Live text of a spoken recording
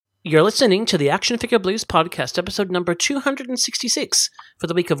You're listening to the Action Figure Blues podcast, episode number 266, for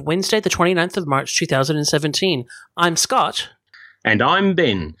the week of Wednesday, the 29th of March, 2017. I'm Scott. And I'm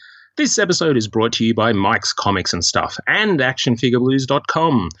Ben. This episode is brought to you by Mike's Comics and Stuff and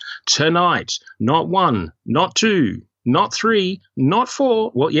ActionFigureBlues.com. Tonight, not one, not two, not three, not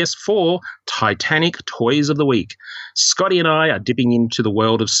four, well, yes, four Titanic Toys of the Week. Scotty and I are dipping into the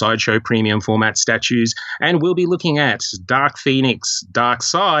world of Sideshow premium format statues, and we'll be looking at Dark Phoenix, Dark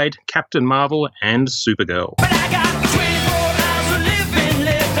Side, Captain Marvel, and Supergirl. But I got 24 hours of living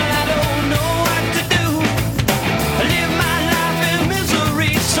left and I don't know what to do. I live my life in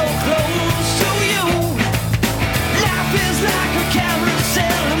misery so close to you. Life is like a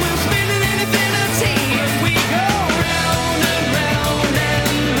carousel and we're spinning in infinity. And we go round and round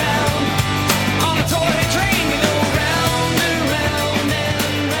and round. On a toy train we go round and round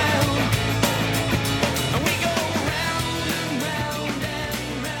and round. And we go round and round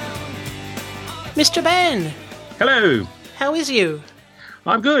and round. Mr. Ben, Hello. how is you?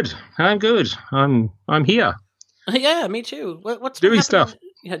 I'm good. I'm here. Yeah, me too. What's Doing been happening? stuff.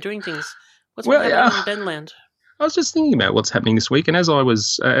 Yeah, doing things. What's Well, been happening in Benland? I was just thinking about what's happening this week, and as you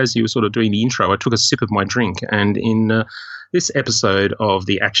were sort of doing the intro, I took a sip of my drink, and in this episode of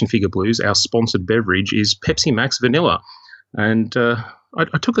the Action Figure Blues, our sponsored beverage is Pepsi Max Vanilla, and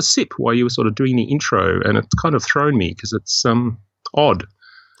I took a sip while you were sort of doing the intro, and it's kind of thrown me because it's odd.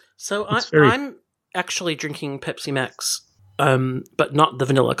 So It's very- I'm actually drinking Pepsi Max, but not the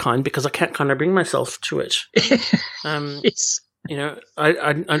vanilla kind because I can't kind of bring myself to it. It's You know,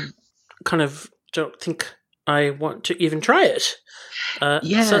 I kind of don't think I want to even try it.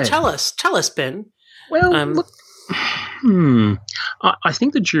 Yeah. So tell us, Ben. well, Um, look, I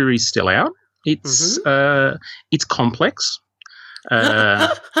think the jury's still out. It's it's complex.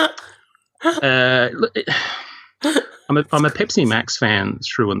 Look, I'm a Pepsi Max fan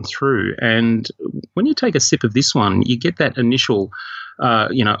through and through, and when you take a sip of this one, you get that initial,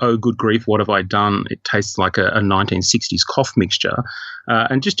 oh good grief, what have I done? It tastes like a 1960s cough mixture,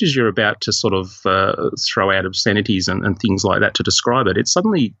 and just as you're about to sort of throw out obscenities and things like that to describe it, it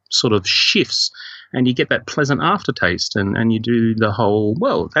suddenly sort of shifts, and you get that pleasant aftertaste, and you do the whole,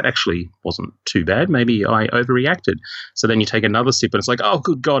 well, that actually wasn't too bad. Maybe I overreacted. So then you take another sip, and it's like, oh,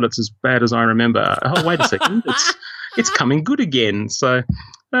 good God, it's as bad as I remember. Oh, wait a second, it's coming good again. So,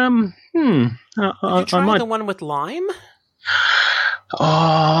 Did you I try might. the one with lime? Oh,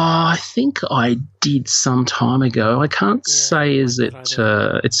 I think I did some time ago. I can't Yeah, say I is don't it. like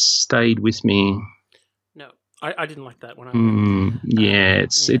that It's stayed with me. No, I didn't like that one. Yeah,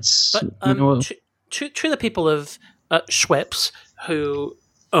 it's yeah. it's. But you know, to the people of Schweppes who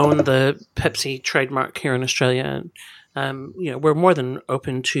own the Pepsi trademark here in Australia, and we're more than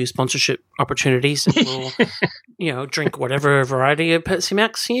open to sponsorship opportunities, and we'll drink whatever variety of Pepsi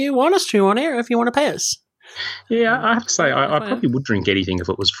Max you want us to on air if you want to pay us. yeah, I have to say, I Yeah. probably would drink anything if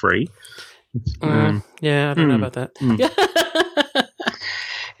it was free. Yeah, I don't know about that.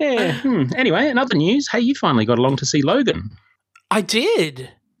 Yeah. Anyway, in other news, hey, you finally got along to see Logan. I did.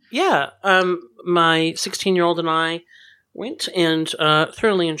 Yeah. My 16-year-old and I went and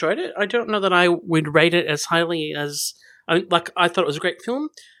thoroughly enjoyed it. I don't know that I would rate it as highly as I thought it was a great film.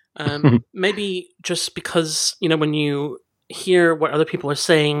 Maybe just because when you hear what other people are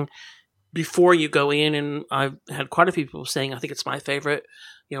saying before you go in, and I've had quite a few people saying I think it's my favorite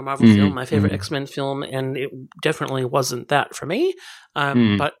Marvel film, my favorite X-Men film, and it definitely wasn't that for me.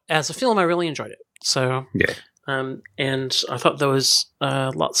 But as a film, I really enjoyed it. So Yeah. and I thought there was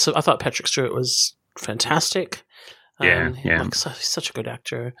I thought Patrick Stewart was fantastic. Yeah. He's such a good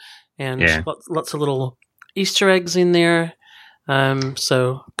actor, and Yeah. lots of little Easter eggs in there.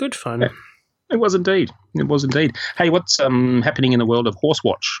 So good fun. Yeah. It was indeed. Hey, what's happening in the world of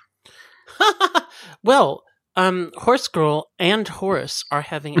Horsewatch? Well, Horse Girl and Horace are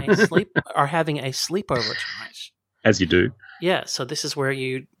having a sleepover tonight. As you do. Yeah, so this is where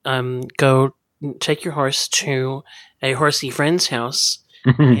you go take your horse to a horsey friend's house,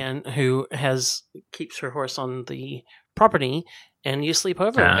 and who keeps her horse on the property, and you sleep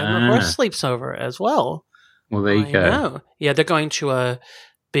over, and the horse sleeps over as well. Well, there you go. Know. Yeah, they're going to a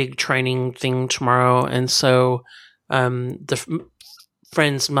big training thing tomorrow, and so the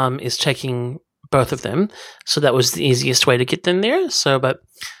friend's mum is taking both of them, so that was the easiest way to get them there. So, but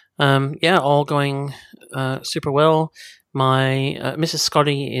all going super well. My Mrs.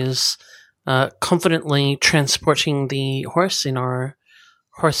 Scotty is confidently transporting the horse in our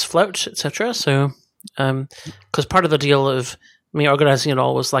horse float, etc. So, because part of the deal of me organizing it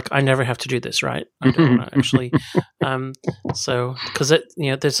all was like, I never have to do this, right? I don't want to actually. So, because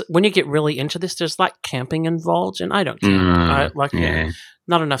there's when you get really into this, there's like camping involved, and I don't camp.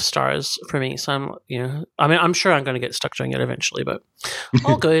 Not enough stars for me. So I'm sure I'm going to get stuck doing it eventually, but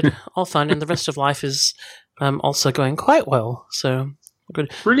all good, all fun, and the rest of life is also going quite well. So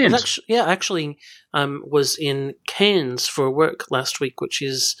good, brilliant. Actually, was in Cairns for work last week, which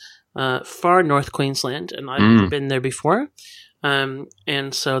is far north Queensland, and I've never been there before.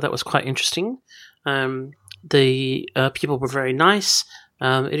 And so that was quite interesting. The people were very nice.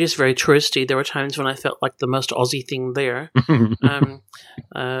 It is very touristy. There were times when I felt like the most Aussie thing there.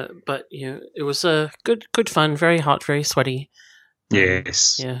 But it was good fun, very hot, very sweaty.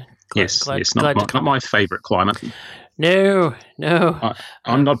 Yes. Yeah. Yes. Not my favourite climate. No.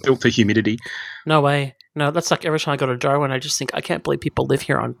 I'm not built for humidity. No way. No, that's like every time I go to Darwin, I just think, I can't believe people live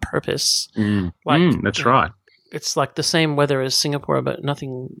here on purpose. That's right. It's like the same weather as Singapore, but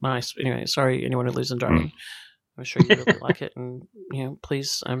nothing nice. Anyway, sorry, anyone who lives in Darwin. I'm sure you really like it, and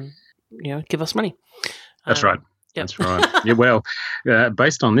please, give us money. That's right. Yep. That's right. Yeah, well,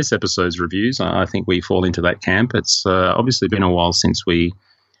 based on this episode's reviews, I think we fall into that camp. It's obviously been a while since we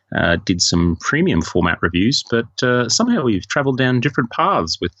did some premium format reviews, but somehow we've travelled down different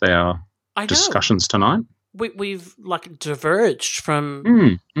paths with our discussions tonight. We've like diverged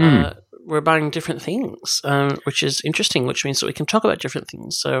from. We're buying different things, which is interesting. Which means that we can talk about different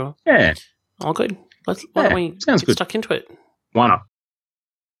things. So yeah, all good. Why don't we get stuck into it? Why not?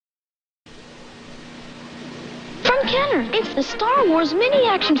 From Kenner, it's the Star Wars mini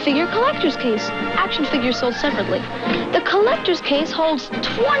action figure collector's case. Action figures sold separately. The collector's case holds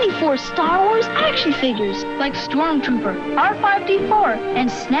 24 Star Wars action figures, like Stormtrooper, R5-D4, and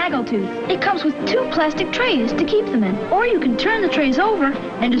Snaggletooth. It comes with 2 plastic trays to keep them in, or you can turn the trays over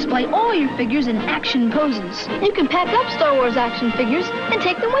and display all your figures in action poses. You can pack up Star Wars action figures and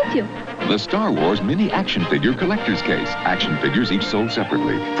take them with you. The Star Wars Mini Action Figure Collector's Case. Action figures each sold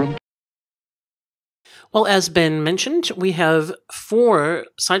separately. Well, as Ben mentioned, we have 4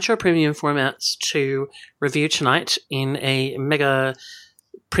 Sideshow Premium formats to review tonight in a mega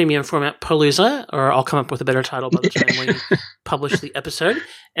premium format palooza, or I'll come up with a better title by the time we publish the episode.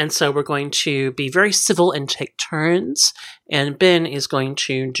 And so we're going to be very civil and take turns, and Ben is going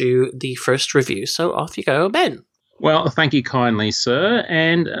to do the first review. So off you go, Ben. Well, thank you kindly, sir.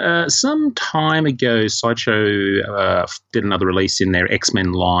 And some time ago, Sideshow did another release in their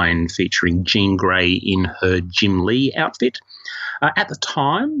X-Men line featuring Jean Grey in her Jim Lee outfit. At the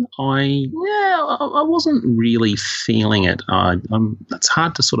time, I wasn't really feeling it. It's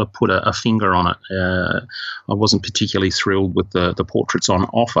hard to sort of put a finger on it. I wasn't particularly thrilled with the portraits on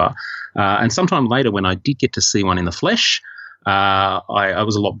offer. And sometime later, when I did get to see one in the flesh, I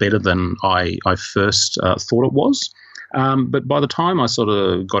was a lot better than I first thought it was. But by the time I sort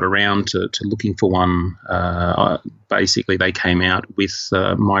of got around to looking for one, basically they came out with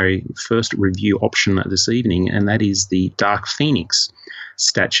my first review option this evening, and that is the Dark Phoenix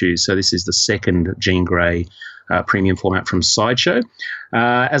statue. So this is the second Jean Grey premium format from Sideshow.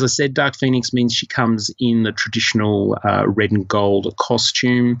 As I said, Dark Phoenix means she comes in the traditional red and gold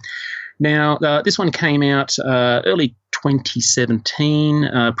costume. Now, this one came out early 2017,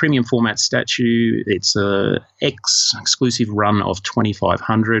 premium format statue. It's a exclusive run of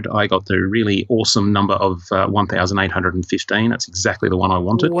 2,500. I got the really awesome number of 1,815. That's exactly the one I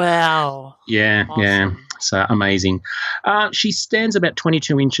wanted. Wow. Yeah, awesome. Yeah. So amazing. She stands about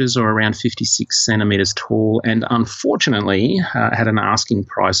 22 inches or around 56 centimeters tall, and unfortunately had an asking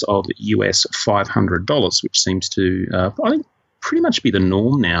price of US $500, which seems to, I think, pretty much be the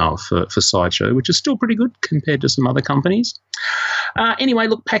norm now for Sideshow, which is still pretty good compared to some other companies. Anyway,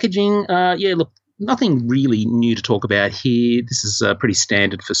 look, packaging, nothing really new to talk about here. This is pretty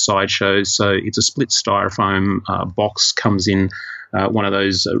standard for Sideshow. So it's a split styrofoam box, comes in one of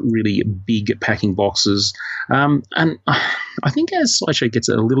those really big packing boxes. And I think as Sideshow gets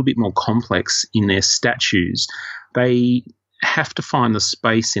a little bit more complex in their statues, they have to find the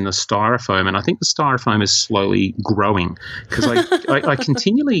space in the styrofoam, and I think the styrofoam is slowly growing, because I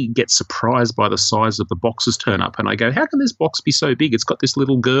continually get surprised by the size of the boxes turn up, and I go, how can this box be so big? It's got this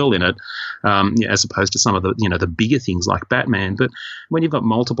little girl in it, as opposed to some of the the bigger things like Batman. But when you've got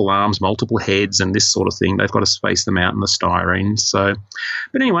multiple arms, multiple heads, and this sort of thing, they've got to space them out in the styrene. So,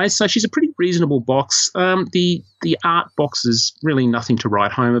 but anyway, so she's a pretty reasonable box. The art box is really nothing to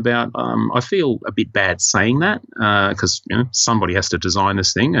write home about. I feel a bit bad saying that because somebody has to design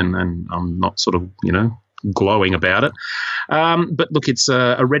this thing, and I'm not sort of glowing about it. But look, it's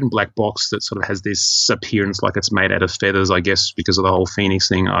a red and black box that sort of has this appearance like it's made out of feathers, I guess, because of the whole Phoenix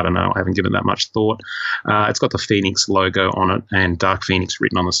thing. I don't know. I haven't given that much thought. It's got the Phoenix logo on it and Dark Phoenix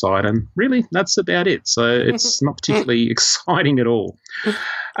written on the side, and really, that's about it. So it's not particularly exciting at all.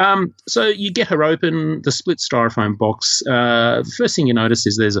 So you get her open, the split styrofoam box. The first thing you notice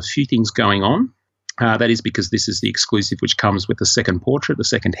is there's a few things going on. That is because this is the exclusive which comes with the second portrait, the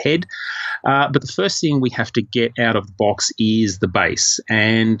second head. But the first thing we have to get out of the box is the base.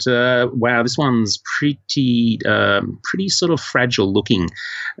 And, wow, this one's pretty sort of fragile looking.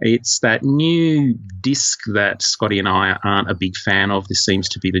 It's that new disc that Scotty and I aren't a big fan of. This seems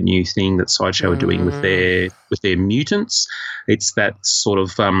to be the new thing that Sideshow are doing with their mutants. It's that sort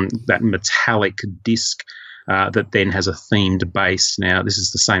of that metallic disc that then has a themed base. Now, this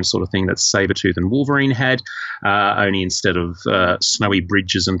is the same sort of thing that Sabretooth and Wolverine had, only instead of snowy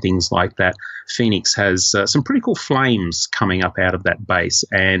bridges and things like that, Phoenix has some pretty cool flames coming up out of that base,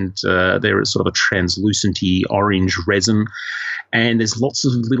 and there is sort of a translucenty orange resin, and there's lots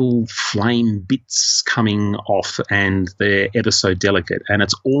of little flame bits coming off, and they're ever so delicate, and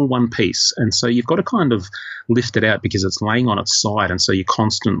it's all one piece. And so you've got to kind of lift it out because it's laying on its side, and so you're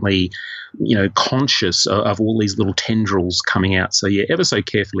constantly, conscious of all these little tendrils coming out. So you ever so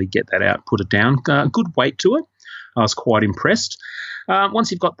carefully get that out, put it down. Good weight to it. I was quite impressed. Once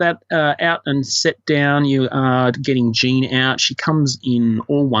you've got that out and set down, you are getting Jean out. She comes in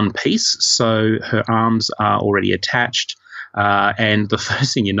all one piece, so her arms are already attached. And the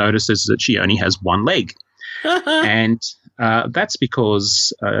first thing you notice is that she only has one leg. And that's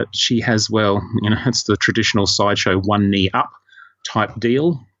because she has, it's the traditional Sideshow one knee up type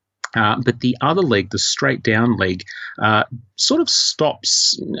deal. But the other leg, the straight down leg, sort of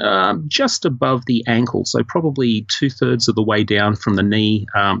stops just above the ankle. So probably 2/3 of the way down from the knee,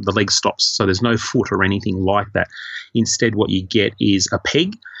 the leg stops. So there's no foot or anything like that. Instead, what you get is a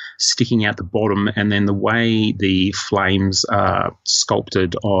peg sticking out the bottom, and then the way the flames are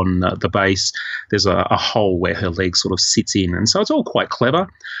sculpted on the base, there's a hole where her leg sort of sits in. And so it's all quite clever.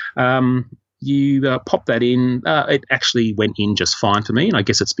 You pop that in. It actually went in just fine for me, and I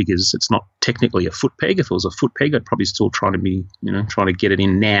guess it's because it's not technically a foot peg. If it was a foot peg, I'd probably still trying to get it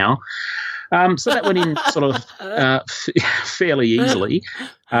in now. So that went in sort of fairly easily.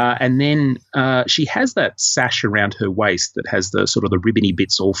 And then she has that sash around her waist that has the sort of the ribbony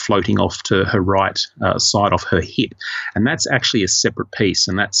bits all floating off to her right side of her hip. And that's actually a separate piece,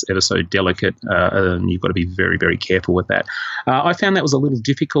 and that's ever so delicate, and you've got to be very, very careful with that. I found that was a little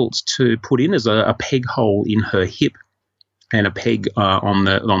difficult to put in as a peg hole in her hip and a peg on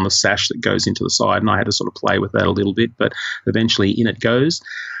the sash that goes into the side, and I had to sort of play with that a little bit, but eventually in it goes.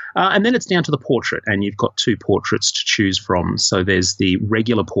 And then it's down to the portrait, and you've got two portraits to choose from. So there's the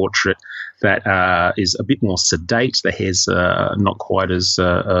regular portrait that is a bit more sedate. The hair's not quite as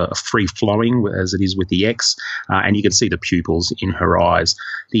free-flowing as it is with the X, and you can see the pupils in her eyes.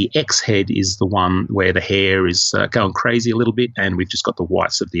 The X head is the one where the hair is going crazy a little bit, and we've just got the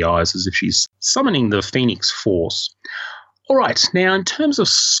whites of the eyes as if she's summoning the Phoenix Force. All right, now in terms of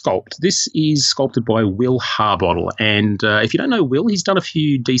sculpt, this is sculpted by Will Harbottle, and if you don't know Will, he's done a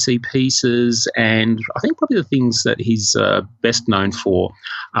few DC pieces, and I think probably the things that he's best known for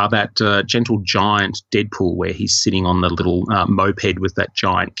are that Gentle Giant Deadpool, where he's sitting on the little moped with that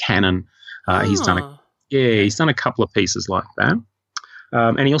giant cannon. He's done a couple of pieces like that,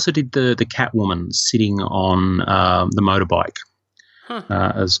 and he also did the Catwoman sitting on the motorbike.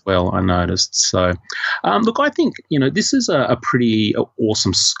 As well, I noticed. So, look, I think, this is a pretty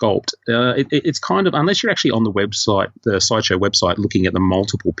awesome sculpt. It's kind of, unless you're actually on the website, the Sideshow website, looking at the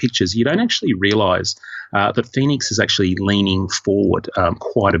multiple pictures, you don't actually realise that Phoenix is actually leaning forward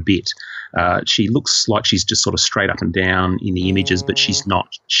quite a bit. She looks like she's just sort of straight up and down in the images, but she's not.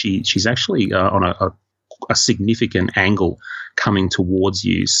 She's actually on a significant angle coming towards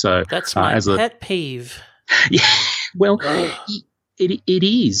you. So that's my pet peeve. Yeah, well. It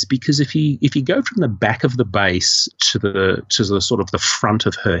is, because if you go from the back of the base to the sort of the front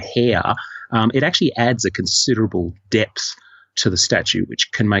of her hair, it actually adds a considerable depth to the statue,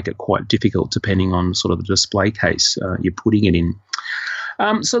 which can make it quite difficult depending on sort of the display case you're putting it in.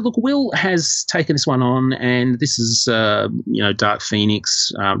 So look, Will has taken this one on, and this is Dark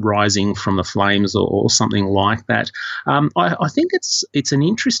Phoenix rising from the flames or something like that. I think it's an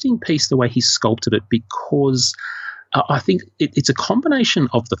interesting piece the way he sculpted it, because I think it's a combination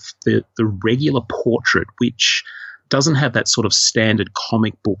of the regular portrait, which doesn't have that sort of standard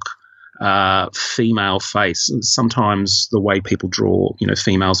comic book female face. Sometimes the way people draw,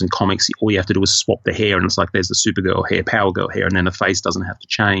 females in comics, all you have to do is swap the hair, and it's like there's the Supergirl hair, Power Girl hair, and then the face doesn't have to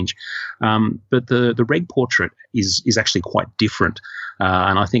change. But the Reg portrait is actually quite different,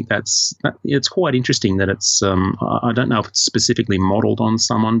 and I think it's quite interesting that it's. I don't know if it's specifically modelled on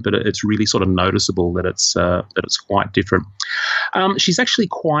someone, but it's really sort of noticeable that it's quite different. She's actually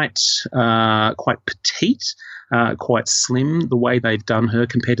quite petite. Quite slim, the way they've done her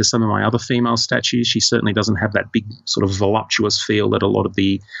compared to some of my other female statues. She certainly doesn't have that big sort of voluptuous feel that a lot of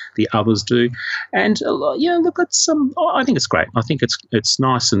the others do. And look, I think it's great. I think it's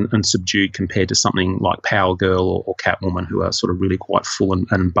nice and subdued compared to something like Power Girl or Catwoman, who are sort of really quite full and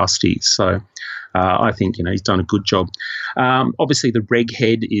busty. So I think he's done a good job. Obviously, the Reg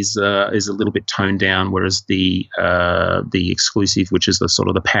head is a little bit toned down, whereas the exclusive, which is the sort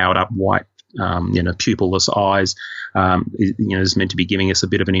of the powered up white, pupilless eyes, is meant to be giving us a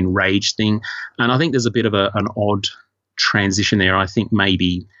bit of an enraged thing. And I think there's a bit of an odd transition there. I think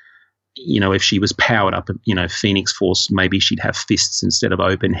maybe, if she was powered up, Phoenix Force, maybe she'd have fists instead of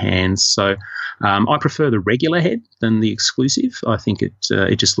open hands. So I prefer the regular head than the exclusive. I think it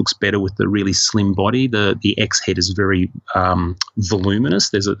just looks better with the really slim body. The X head is very voluminous.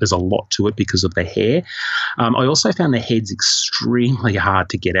 There's a lot to it because of the hair. I also found the heads extremely hard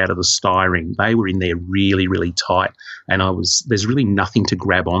to get out of the styrene. They were in there really, really tight, and there's really nothing to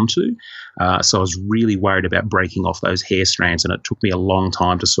grab onto. So I was really worried about breaking off those hair strands, and it took me a long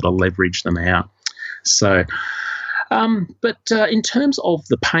time to sort of leverage them out. So, but in terms of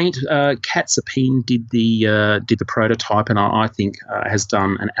the paint, Kat Sapine did the prototype, and I think has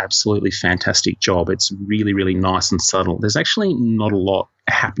done an absolutely fantastic job. It's really, really nice and subtle. There's actually not a lot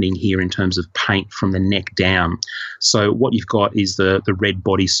happening here in terms of paint from the neck down. So what you've got is the red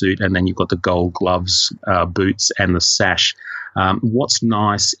bodysuit, and then you've got the gold gloves, boots, and the sash. What's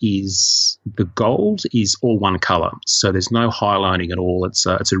nice is the gold is all one colour, so there's no highlighting at all. It's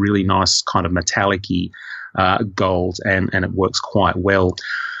a really nice kind of metallic-y gold, and it works quite well.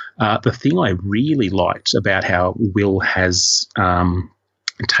 The thing I really liked about how Will has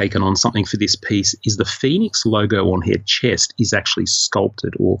taken on something for this piece is the Phoenix logo on her chest is actually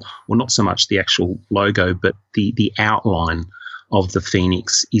sculpted, or not so much the actual logo, but the outline of the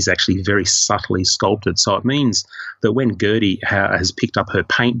Phoenix is actually very subtly sculpted. So it means that when Gertie has picked up her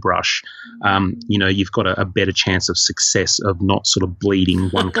paintbrush, you've got a better chance of success of not sort of bleeding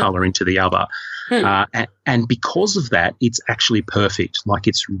one colour into the other. And because of that, it's actually perfect. Like,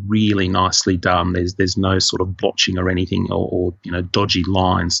 it's really nicely done. There's no sort of blotching or anything or dodgy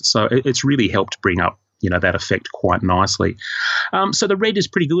lines. So it's really helped bring up that effect quite nicely. So the red is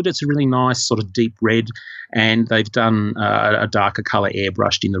pretty good. It's a really nice sort of deep red, and they've done a darker colour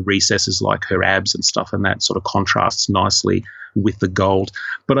airbrushed in the recesses like her abs and stuff, and that sort of contrasts nicely with the gold.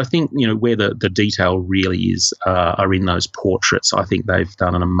 But I think, where the detail really is are in those portraits. I think they've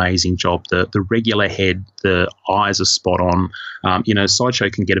done an amazing job. The regular head, the eyes are spot on. Sideshow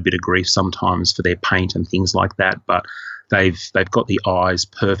can get a bit of grief sometimes for their paint and things like that, but they've got the eyes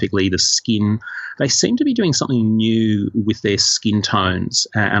perfectly. The skin, they seem to be doing something new with their skin tones,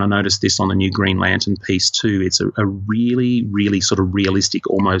 and I noticed this on the new Green Lantern piece too. It's a really, really sort of realistic,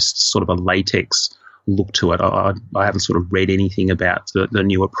 almost sort of a latex look to it. I haven't sort of read anything about the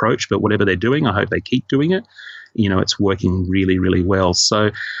new approach, but whatever they're doing, I hope they keep doing it. It's working really, really well.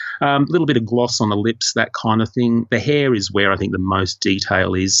 So a little bit of gloss on the lips, that kind of thing. The hair is where I think the most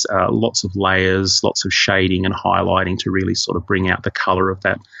detail is. Lots of layers, lots of shading and highlighting to really sort of bring out the colour of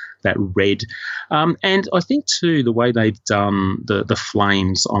that red. And I think too, the way they've done the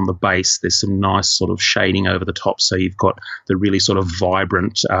flames on the base, there's some nice sort of shading over the top. So you've got the really sort of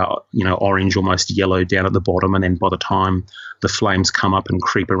vibrant, orange, almost yellow down at the bottom. And then by the time the flames come up and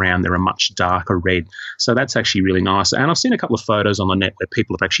creep around, they're a much darker red. So that's actually really nice. And I've seen a couple of photos on the net where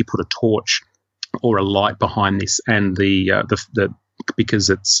people have actually put a torch or a light behind this, and because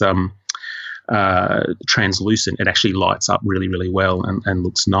it's translucent, it actually lights up really, really well and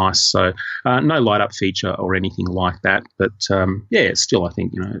looks nice. So no light up feature or anything like that, but still I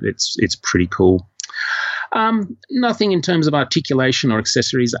think it's pretty cool. Nothing in terms of articulation or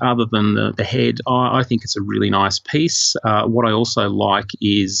accessories other than the head. I think it's a really nice piece. What I also like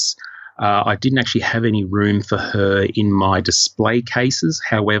is I didn't actually have any room for her in my display cases.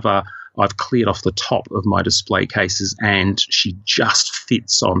 However, I've cleared off the top of my display cases, and she just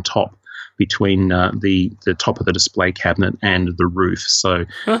fits on top between the top of the display cabinet and the roof. So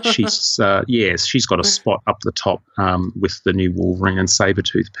she's she's got a spot up the top with the new Wolverine and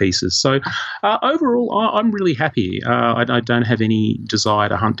Sabretooth pieces. So overall, I'm really happy. I don't have any desire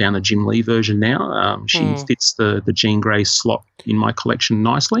to hunt down the Jim Lee version now. She fits the Jean Grey slot in my collection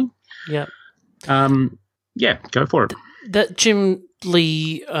nicely. Yeah. Yeah, go for it. That Jim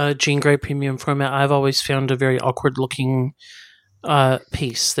Lee Jean Grey premium format, I've always found a very awkward looking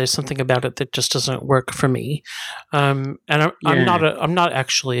piece. There's something about it that just doesn't work for me. And I'm not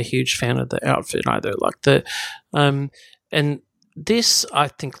actually a huge fan of the outfit either. Like and this I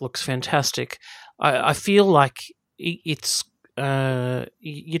think looks fantastic. I feel like it's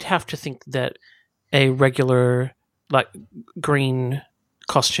you'd have to think that a regular like green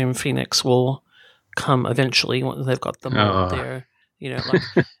costume Phoenix will come eventually when they've got them all there, like,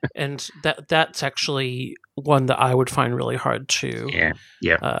 and that's actually one that I would find really hard to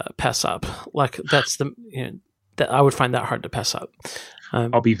pass up. Like that's that I would find that hard to pass up.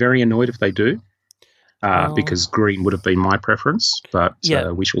 I'll be very annoyed if they do, because green would have been my preference, but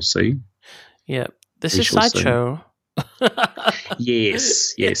we shall see. Yeah, this is Sideshow.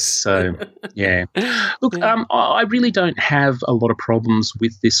 Yes. So, yeah. Look, I really don't have a lot of problems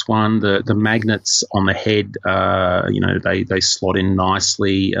with this one. The magnets on the head, they slot in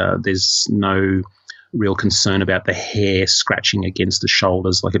nicely. There's no real concern about the hair scratching against the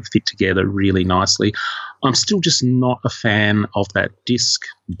shoulders. Like, it fit together really nicely. I'm still just not a fan of that disc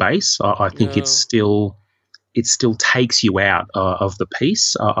base. I think it still takes you out of the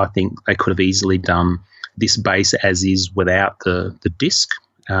piece. I think they could have easily done this base as is without the disc,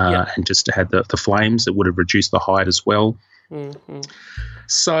 and just had the flames that would have reduced the height as well. Mm-hmm.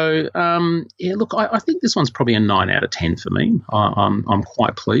 So, look, I think this one's probably a 9 out of 10 for me. I'm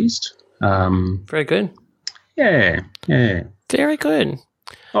quite pleased. Very good. Yeah. Very good.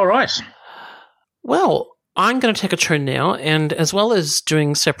 All right. Well, I'm going to take a turn now, and as well as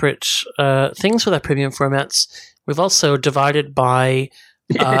doing separate things with our premium formats, we've also divided by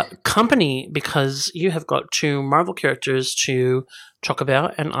company, because you have got 2 Marvel characters to talk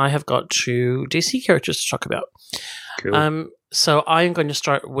about, and I have got 2 DC characters to talk about. Cool. So I am going to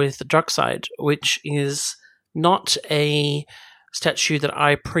start with Darkseid, which is not a statue that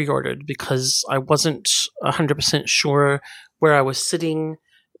I pre-ordered because I wasn't 100% sure where I was sitting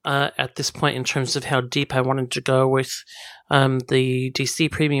at this point in terms of how deep I wanted to go with the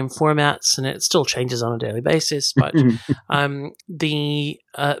DC premium formats, and it still changes on a daily basis. But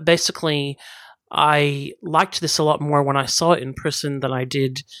basically, I liked this a lot more when I saw it in person than I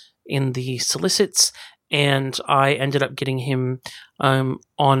did in the solicits, and I ended up getting him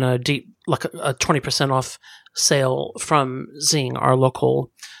on a deep, like a 20% off sale from Zing, our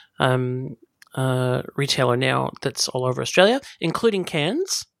local retailer now that's all over Australia, including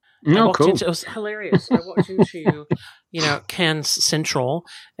Cairns. It was hilarious. I walked into, Cairns Central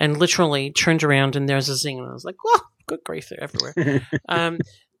and literally turned around and there's a Zing, and I was like, "Oh, good grief, they're everywhere."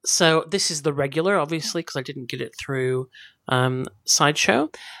 So this is the regular, obviously, because I didn't get it through Sideshow.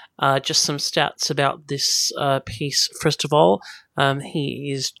 Just some stats about this piece. First of all,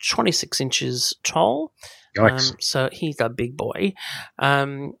 he is 26 inches tall. So he's a big boy.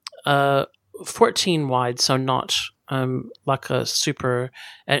 14 wide, so not like a super,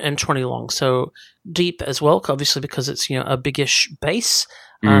 and 20 long, so deep as well, obviously, because it's a biggish base,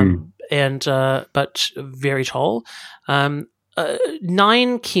 but very tall.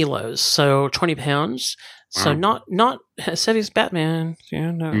 9 kilos, so 20 pounds. So not as heavy as Batman.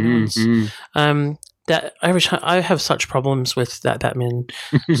 That every time I have such problems with that Batman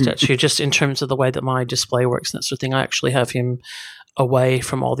statue, just in terms of the way that my display works and that sort of thing. I actually have him away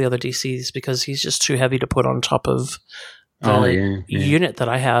from all the other DCs because he's just too heavy to put on top of the unit that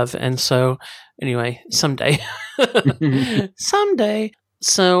I have. And so, anyway, someday.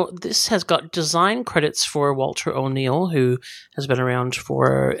 So this has got design credits for Walter O'Neill, who has been around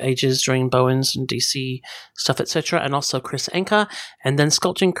for ages doing Bowens and DC stuff, etc., and also Chris Anka, and then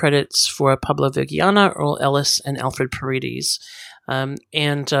sculpting credits for Pablo Vigiana, Earl Ellis, and Alfred Paredes.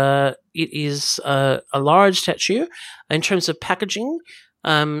 It is a large statue. In terms of packaging,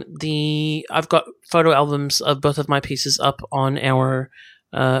 I've got photo albums of both of my pieces up on our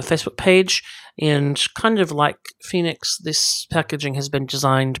Facebook page, and kind of like Phoenix, this packaging has been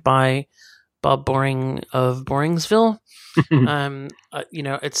designed by Bob Boring of Boringsville.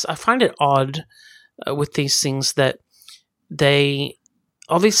 I find it odd with these things that they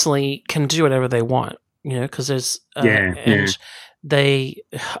obviously can do whatever they want, because there's and they,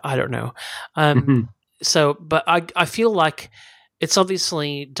 I don't know. So, but I feel like it's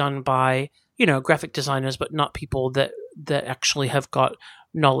obviously done by graphic designers, but not people that actually have got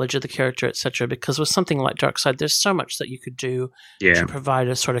knowledge of the character, etc. Because with something like Darkseid, there's so much that you could do to provide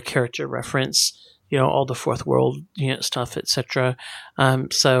a sort of character reference, all the Fourth World stuff, etc.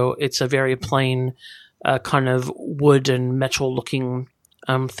 So it's a very plain kind of wood and metal looking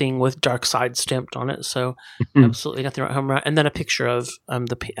thing with Dark Side stamped on it. So absolutely nothing right. And then a picture of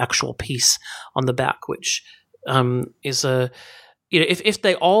the actual piece on the back, which is a. If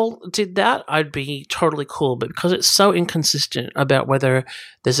they all did that, I'd be totally cool. But because it's so inconsistent about whether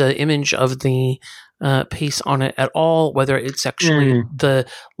there's an image of the piece on it at all, whether it's actually the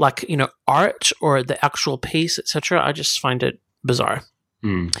art or the actual piece, etc., I just find it bizarre.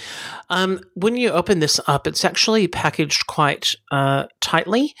 When you open this up, it's actually packaged quite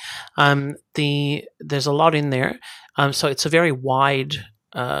tightly. There's a lot in there, so it's a very wide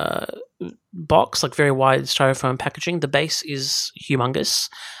box, like very wide styrofoam packaging. The base is humongous,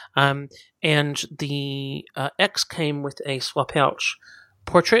 and the X came with a swap out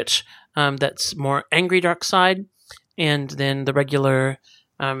portrait that's more angry Dark Side, and then the regular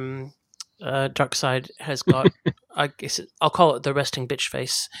Dark Side has got, I guess I'll call it the resting bitch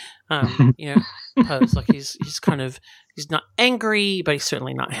face, pose. Like he's not angry, but he's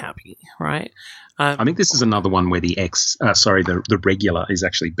certainly not happy, right? I think this is another one where the the regular is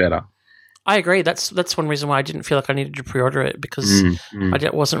actually better. I agree. That's one reason why I didn't feel like I needed to pre-order it, because I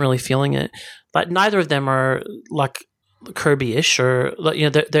wasn't really feeling it. But neither of them are like Kirby-ish, or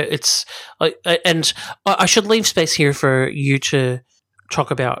it's and I should leave space here for you to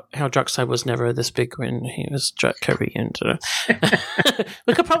talk about how Darkseid was never this big when he was Jack Kirby, and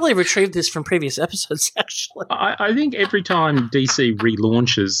we could probably retrieve this from previous episodes. Actually, I think every time DC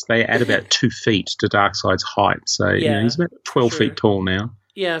relaunches, they add about 2 feet to Darkseid's height. So he's about 12 feet tall now.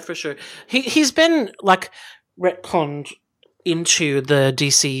 Yeah, for sure. He's been like retconned into the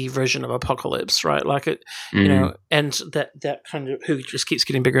DC version of Apocalypse, right? Like it, and that kind of who just keeps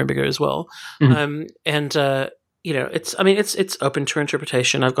getting bigger and bigger as well. It's open to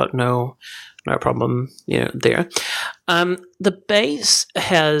interpretation. I've got no problem, there. The base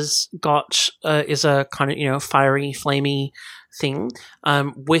has got is a kind of fiery, flamey thing,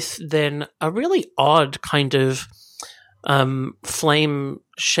 with then a really odd kind of flame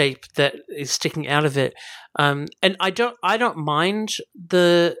shape that is sticking out of it. And I don't mind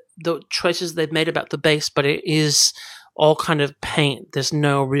the choices they've made about the base, but it is all kind of paint. There's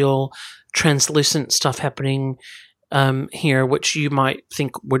no real translucent stuff happening here, which you might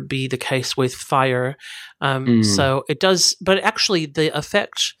think would be the case with fire. So it does, but actually the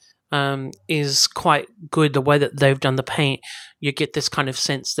effect is quite good. The way that they've done the paint, you get this kind of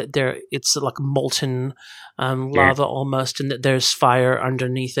sense that it's like molten lava almost, and that there's fire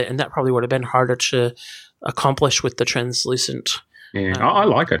underneath it, and that probably would have been harder to accomplish with the translucent. Yeah, I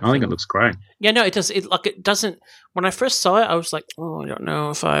like it. I think it looks great. Yeah, no, it does. It doesn't. When I first saw it, I was like, I don't know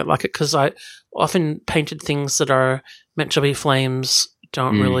if I like it, because I often painted things that are meant to be flames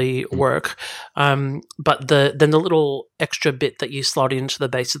don't really work. But then the little extra bit that you slot into the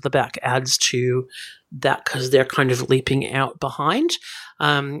base of the back adds to that, because they're kind of leaping out behind.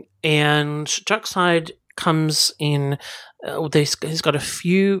 And Darkseid comes in. He's got a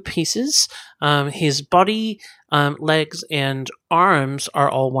few pieces. His body, legs, and arms are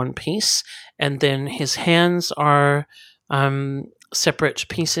all one piece, and then his hands are separate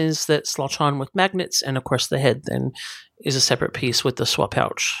pieces that slot on with magnets, and of course the head then is a separate piece with the swap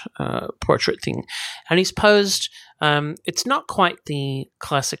out portrait thing. And he's posed. It's not quite the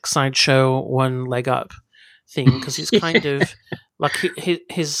classic Sideshow one leg up thing, because he's kind of like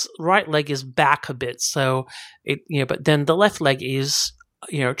his right leg is back a bit, so but then the left leg is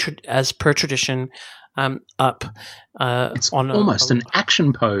as per tradition up. It's on almost an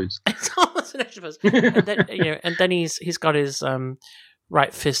action pose. It's almost an action pose. And then, and then he's got his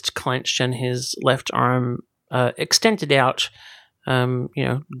right fist clenched and his left arm extended out,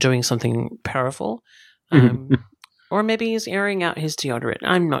 doing something powerful. Or maybe he's airing out his deodorant.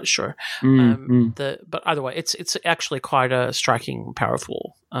 I'm not sure. But either way, it's actually quite a striking,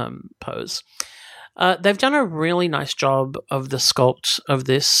 powerful pose. They've done a really nice job of the sculpt of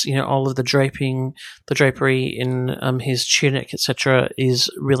this. All of the drapery in his tunic, etc., is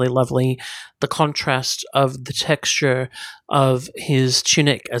really lovely. The contrast of the texture of his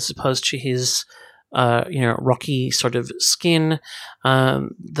tunic as opposed to his rocky sort of skin.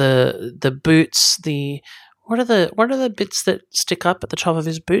 The boots, what are the bits that stick up at the top of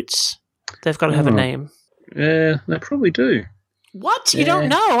his boots? They've got to have a name. Yeah, they probably do. What? You don't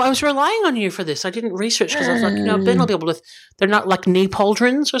know? I was relying on you for this. I didn't research because I was like, Ben will be able to. They're not like knee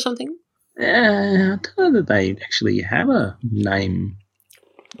pauldrons or something? I don't know that they actually have a name.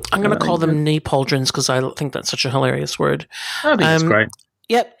 I'm going to call them knee pauldrons because I think that's such a hilarious word. I think that's great.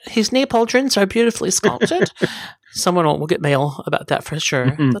 Yep, his knee pauldrons are beautifully sculpted. Someone will get mail about that for sure.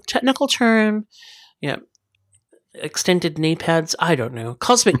 The technical term, extended knee pads. I don't know.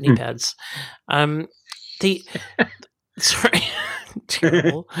 Cosmic knee pads. Sorry.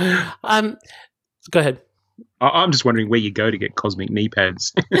 Terrible. Go ahead. I'm just wondering where you go to get cosmic knee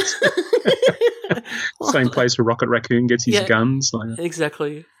pads. Same place where Rocket Raccoon gets his guns. Like.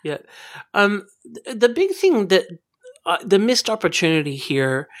 Exactly. Yeah. The big thing that the missed opportunity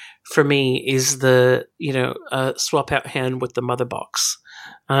here for me is the swap out hand with the mother box.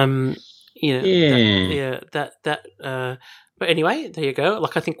 But anyway, there you go.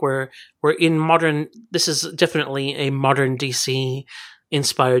 Like I think we're in modern. This is definitely a modern DC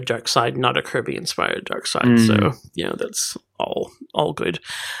inspired Darkseid, not a Kirby inspired Darkseid. So that's all good.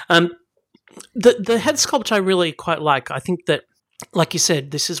 The head sculpt I really quite like. I think that, like you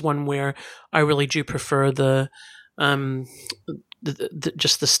said, this is one where I really do prefer the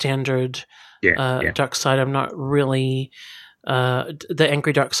just the standard Darkseid. I'm not really the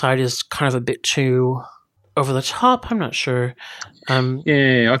angry Darkseid is kind of a bit too over the top. I'm not sure.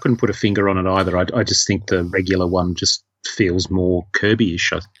 I couldn't put a finger on it either. I just think the regular one just feels more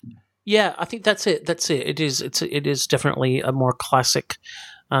Kirby-ish. Yeah, I think that's it. It is definitely a more classic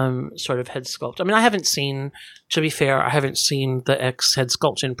sort of head sculpt. I mean, I haven't seen the X head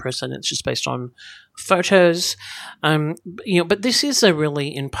sculpt in person. It's just based on photos. But this is a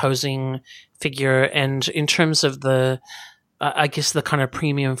really imposing figure, and in terms of the I guess the kind of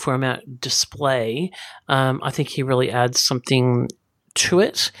premium format display, I think he really adds something to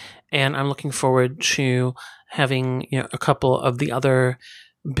it, and I'm looking forward to having a couple of the other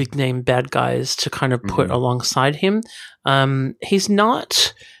big name bad guys to kind of put alongside him. He's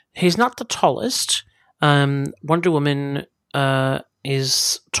not the tallest. Wonder Woman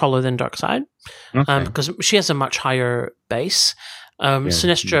is taller than Darkseid because she has a much higher base.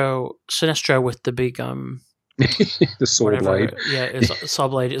 Sinestro with the big the saw blade. Saw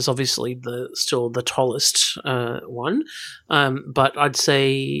blade is obviously still the tallest one. But I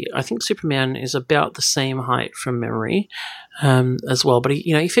think Superman is about the same height from memory as well. But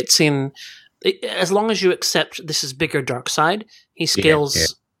he fits in as long as you accept this is bigger Darkseid. He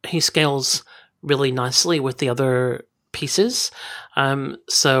scales. He scales really nicely with the other pieces.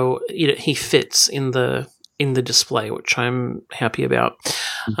 So he fits in the display, which I'm happy about.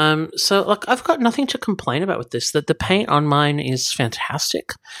 So look, I've got nothing to complain about with this. That the paint on mine is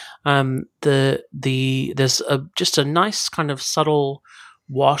fantastic. There's just a nice kind of subtle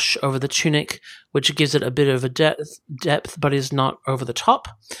wash over the tunic, which gives it a bit of a depth, but is not over the top.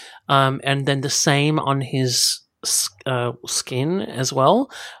 And then the same on his skin as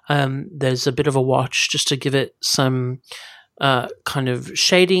well. There's a bit of a wash just to give it some kind of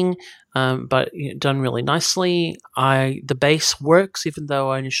shading. But done really nicely. The base works, even though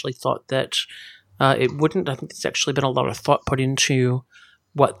I initially thought that it wouldn't. I think there's actually been a lot of thought put into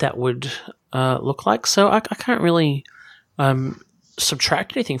what that would look like. So I can't really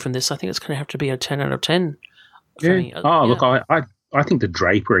subtract anything from this. I think it's going to have to be a 10 out of 10 for me. Look, I think the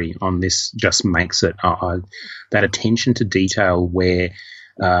drapery on this just makes it that attention to detail where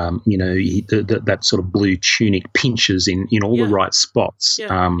that sort of blue tunic pinches in all the right spots.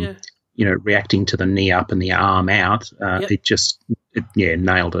 Reacting to the knee up and the arm out, it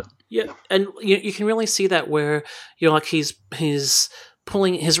nailed it. Yeah, and you can really see that where he's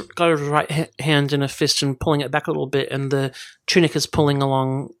pulling, he's got his right hand in a fist and pulling it back a little bit, and the tunic is pulling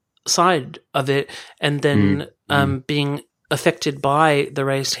alongside of it, and then being affected by the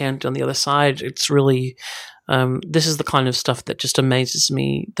raised hand on the other side. It's really this is the kind of stuff that just amazes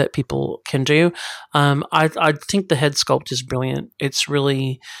me that people can do. I think the head sculpt is brilliant. It's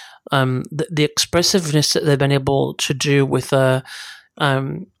really the expressiveness that they've been able to do with an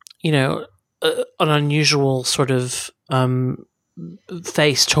unusual sort of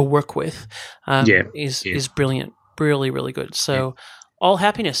face to work with is brilliant. Really, really good. So all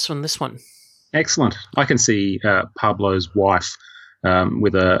happiness on this one. Excellent. I can see Pablo's wife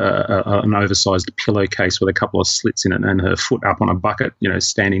with an oversized pillowcase with a couple of slits in it and her foot up on a bucket,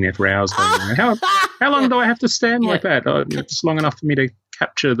 standing there for hours. How long do I have to stand like that? It's long enough for me to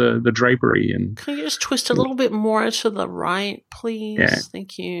capture the drapery. And can you just twist a little bit more to the right, please? Yeah.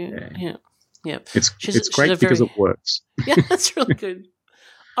 Thank you. Yeah. It's great because it works. Yeah, that's really good.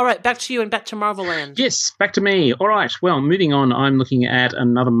 All right, back to you and back to Marvel Land. Yes, back to me. All right, well, moving on, I'm looking at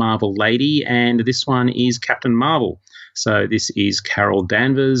another Marvel lady, and this one is Captain Marvel. So this is Carol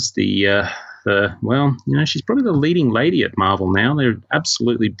Danvers, she's probably the leading lady at Marvel now. They're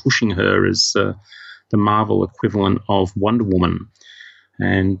absolutely pushing her as the Marvel equivalent of Wonder Woman.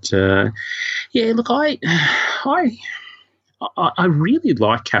 And look, I really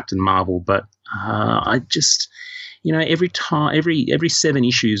like Captain Marvel, but I just, every 7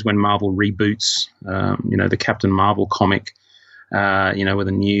 issues when Marvel reboots, the Captain Marvel comic, with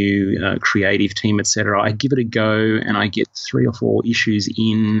a new creative team, etc. I give it a go, and I get 3 or 4 issues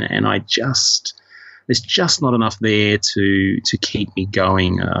in, and there's just not enough there to keep me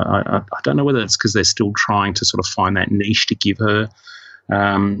going. I don't know whether it's because they're still trying to sort of find that niche to give her.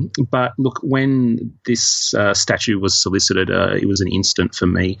 But look, when this statue was solicited, it was an instant for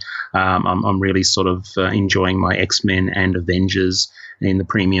me. I'm really sort of enjoying my X-Men and Avengers in the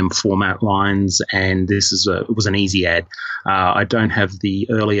premium format lines, and it was an easy ad. I don't have the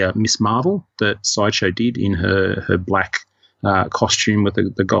earlier Miss Marvel that Sideshow did in her black costume with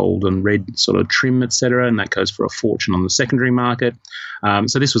the gold and red sort of trim, etc., and that goes for a fortune on the secondary market.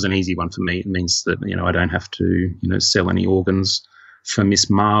 So this was an easy one for me. It means that I don't have to sell any organs for Miss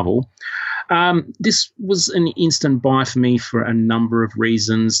Marvel. This was an instant buy for me for a number of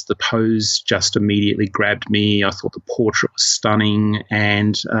reasons. The pose just immediately grabbed me. I thought the portrait was stunning,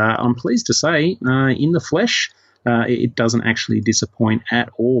 and I'm pleased to say, in the flesh, it doesn't actually disappoint at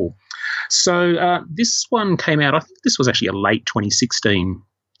all. So this one came out, I think this was actually a late 2016.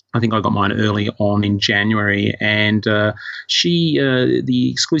 I think I got mine early on in January, and the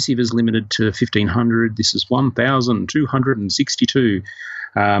exclusive is limited to 1,500. This is 1,262.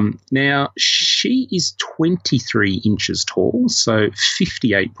 Now, she is 23 inches tall, so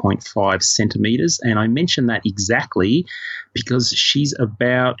 58.5 centimetres, and I mention that exactly because she's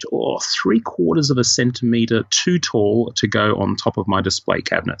about 3/4 of a centimetre too tall to go on top of my display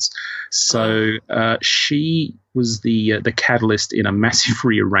cabinets. So she was the catalyst in a massive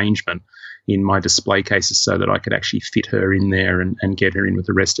rearrangement in my display cases so that I could actually fit her in there and get her in with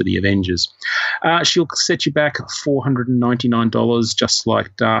the rest of the Avengers. She'll set you back $499, just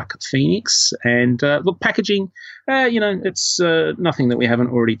like Dark Phoenix. And look, packaging, it's nothing that we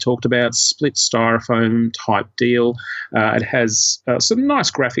haven't already talked about. Split styrofoam type deal. It has some nice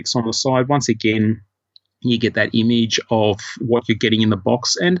graphics on the side. Once again, you get that image of what you're getting in the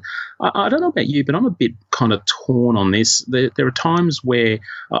box. And I don't know about you, but I'm a bit kind of torn on this. There are times where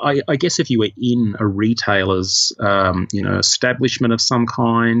I guess if you were in a retailer's, establishment of some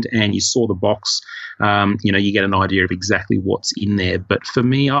kind and you saw the box, you get an idea of exactly what's in there. But for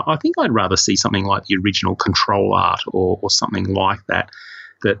me, I think I'd rather see something like the original control art or something like that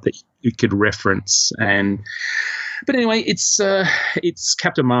you could reference. But anyway, it's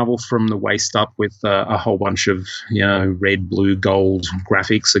Captain Marvel from the waist up with a whole bunch of red, blue, gold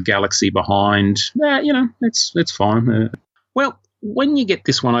graphics, a galaxy behind. It's fine. Well, when you get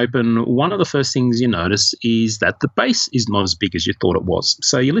this one open, one of the first things you notice is that the base is not as big as you thought it was.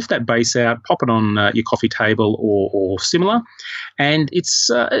 So you lift that base out, pop it on your coffee table or similar, and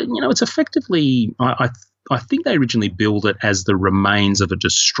it's it's effectively I think they originally built it as the remains of a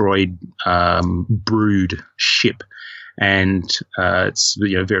destroyed Brood ship, and it's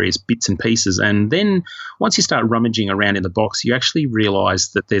various bits and pieces. And then once you start rummaging around in the box, you actually realise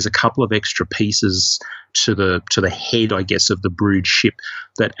that there's a couple of extra pieces to the head, I guess, of the Brood ship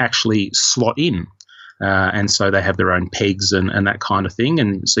that actually slot in. And so they have their own pegs and that kind of thing.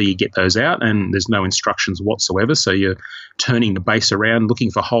 And so you get those out and there's no instructions whatsoever. So you're turning the base around,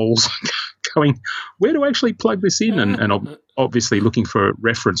 looking for holes, going, where do I actually plug this in? And obviously looking for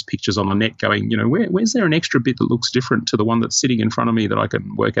reference pictures on the net going, where's there an extra bit that looks different to the one that's sitting in front of me that I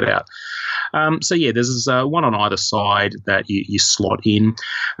can work it out? There's one on either side that you slot in.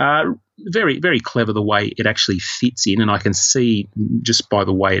 Very, very clever the way it actually fits in, and I can see just by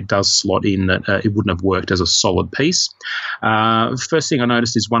the way it does slot in that it wouldn't have worked as a solid piece. First thing I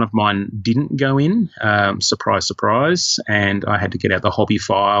noticed is one of mine didn't go in, surprise, surprise, and I had to get out the hobby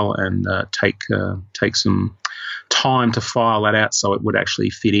file and take some time to file that out so it would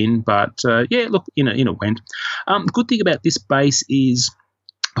actually fit in. But look, in it went. Good thing about this base is,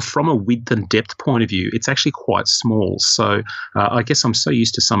 from a width and depth point of view, it's actually quite small. So I guess I'm so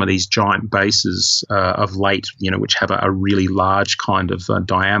used to some of these giant bases of late, which have a really large kind of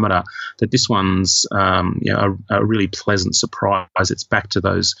diameter, that this one's a really pleasant surprise. It's back to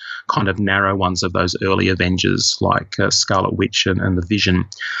those kind of narrow ones of those early Avengers like Scarlet Witch and the Vision.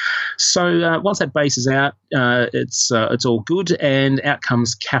 So once that base is out, it's all good, and out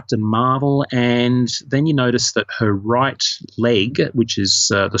comes Captain Marvel, and then you notice that her right leg, which is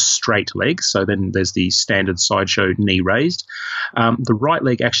the straight leg, so then there's the standard Sideshow knee raised. The right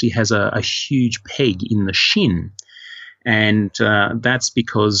leg actually has a huge peg in the shin, and that's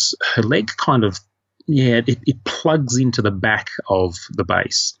because her leg kind of, it plugs into the back of the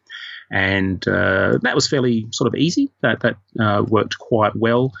base. And that was fairly sort of easy. That worked quite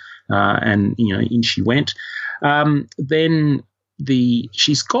well, and in she went. Then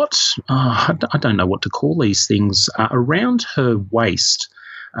she's got, I don't know what to call these things, around her waist.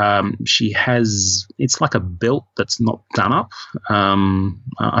 She has, it's like a belt that's not done up.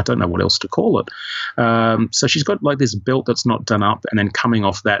 I don't know what else to call it. So she's got like this belt that's not done up, and then coming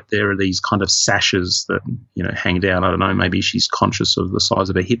off that, there are these kind of sashes that, you know, hang down. I don't know, maybe she's conscious of the size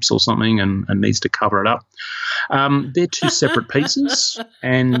of her hips or something and needs to cover it up. They're two separate pieces,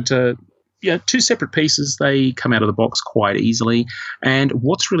 and two separate pieces. They come out of the box quite easily. And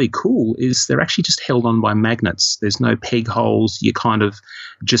what's really cool is they're actually just held on by magnets. There's no peg holes. You kind of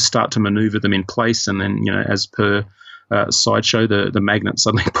just start to maneuver them in place, and then, you know, as per Sideshow, the magnet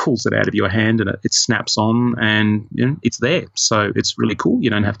suddenly pulls it out of your hand and it snaps on, and, you know, it's there. So it's really cool. You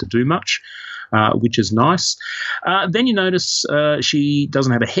don't have to do much, which is nice. Then you notice she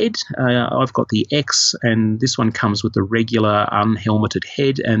doesn't have a head. I've got the X, and this one comes with the regular unhelmeted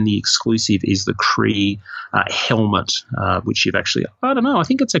head, and the exclusive is the Kree helmet, which you've actually, I don't know, I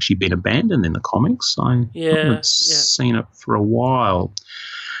think it's actually been abandoned in the comics. I haven't seen it for a while.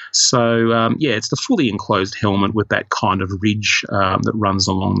 So, it's the fully enclosed helmet with that kind of ridge that runs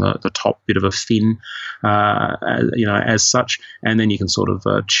along the top bit of a fin, as such, and then you can sort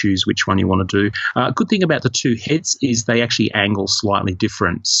of choose which one you want to do. Good thing about the two heads is they actually angle slightly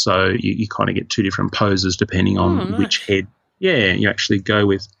different, so you kind of get two different poses depending on which head you actually go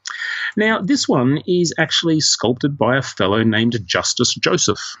with. Now, this one is actually sculpted by a fellow named Justice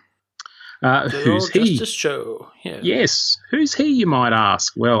Joseph. Who's he? Justice Joe. Yeah. Yes. Who's he, you might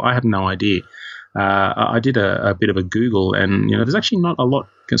ask? Well, I have no idea. I did a bit of a Google, and, you know, there's actually not a lot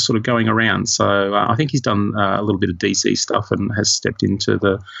sort of going around. So I think he's done a little bit of DC stuff and has stepped into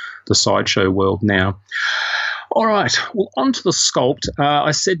the Sideshow world now. All right, well, on to the sculpt.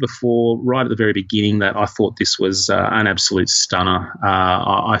 I said before, right at the very beginning, that I thought this was an absolute stunner.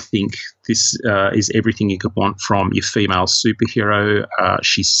 I think this is everything you could want from your female superhero.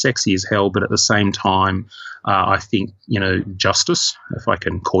 She's sexy as hell, but at the same time, I think, you know, Justice, if I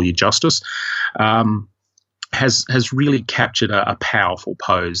can call you Justice, has really captured a powerful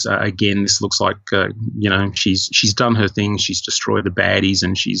pose. Again, this looks like, she's done her thing. She's destroyed the baddies,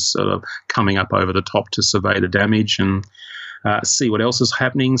 and she's sort of coming up over the top to survey the damage and see what else is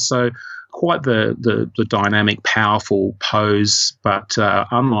happening. So quite the dynamic, powerful pose. But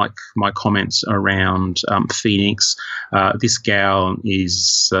unlike my comments around Phoenix, this gal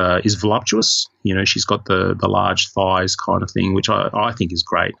is voluptuous. You know, she's got the large thighs kind of thing, which I think is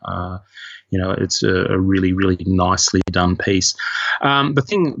great. It's a really, really nicely done piece. The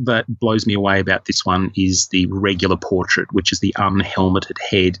thing that blows me away about this one is the regular portrait, which is the unhelmeted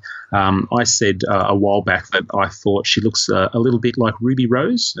head. I said a while back that I thought she looks a little bit like Ruby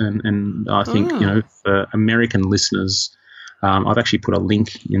Rose, and I think, for American listeners, I've actually put a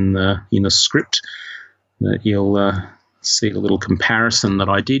link in the script that you'll see a little comparison that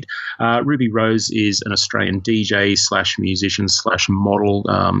I did. Ruby Rose is an Australian DJ / musician /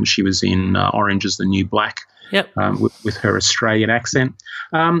 model. She was in Orange is the New Black. Yep. With her Australian accent.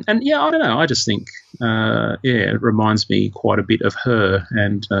 I don't know. I just think, it reminds me quite a bit of her.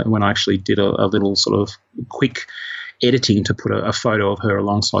 And when I actually did a little sort of quick editing to put a photo of her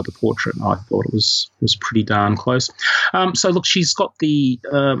alongside the portrait, I thought it was pretty darn close. So look, she's got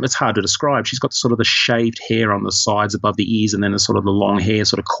it's hard to describe. She's got sort of the shaved hair on the sides above the ears, and then the sort of the long hair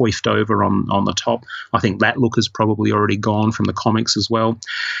sort of coiffed over on the top. I think that look is probably already gone from the comics as well.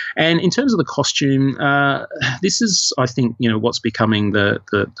 And in terms of the costume, this is, I think, what's becoming the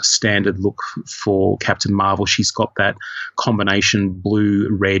standard look for Captain Marvel. She's got that combination blue,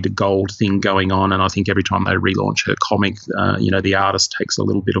 red, gold thing going on, and I think every time they relaunch her comic, the artist takes a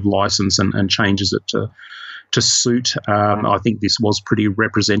little bit of license and changes it to suit. I think this was pretty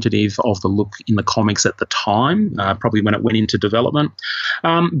representative of the look in the comics at the time, probably when it went into development.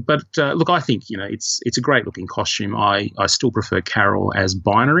 But look, I think it's a great looking costume. I still prefer Carol as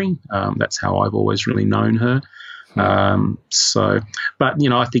Binary. That's how I've always really known her. I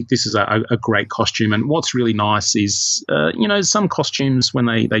think this is a great costume, and what's really nice is, some costumes when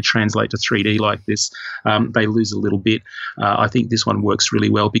they translate to 3D like this, they lose a little bit. I think this one works really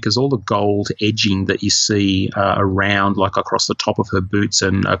well because all the gold edging that you see around, like across the top of her boots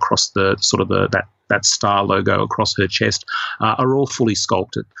and across the sort of that star logo across her chest, are all fully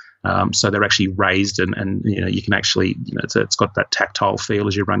sculpted. So they're actually raised, and you can actually, it's got that tactile feel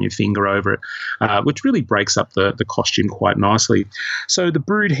as you run your finger over it, which really breaks up the costume quite nicely. So the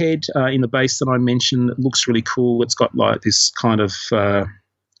Brood head in the base that I mentioned looks really cool. It's got like this kind of, I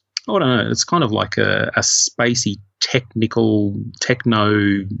don't know, it's kind of like a spacey techno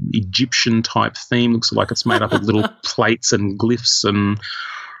Egyptian type theme. Looks like it's made up of little plates and glyphs and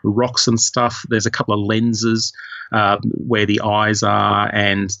rocks and stuff. There's a couple of lenses where the eyes are,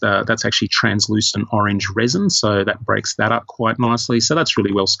 and that's actually translucent orange resin, so that breaks that up quite nicely. So that's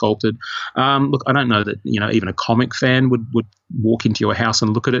really well sculpted. Look, I don't know that even a comic fan would walk into your house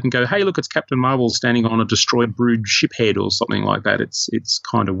and look at it and go, "Hey, look, it's Captain Marvel standing on a destroyed Brood ship head," or something like that. It's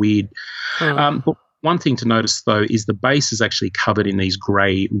kind of weird. But one thing to notice, though, is the base is actually covered in these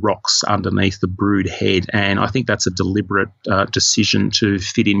grey rocks underneath the Brood head, and I think that's a deliberate decision to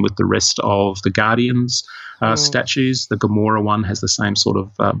fit in with the rest of the Guardians statues. The Gamora one has the same sort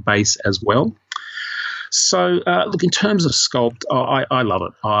of base as well. So, look, in terms of sculpt, I love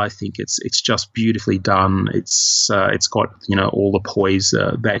it. I think it's just beautifully done. It's got all the poise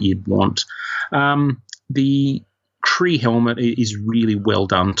that you'd want. The Kree helmet is really well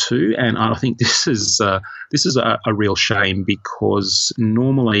done too, and I think this is a real shame, because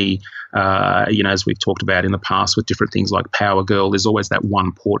normally, as we've talked about in the past with different things like Power Girl, there's always that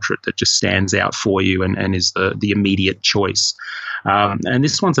one portrait that just stands out for you and is the immediate choice. And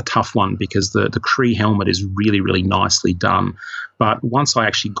this one's a tough one because the Kree helmet is really, really nicely done. But once I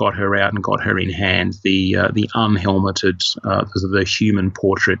actually got her out and got her in hand, the unhelmeted, the human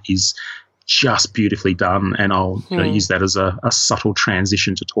portrait is just beautifully done, and I'll use that as a subtle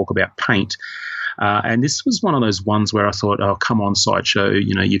transition to talk about paint. And this was one of those ones where I thought, oh, come on, Sideshow,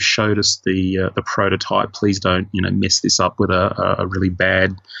 you've showed us the prototype. Please don't, mess this up with a really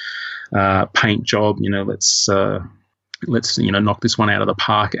bad paint job. Let's knock this one out of the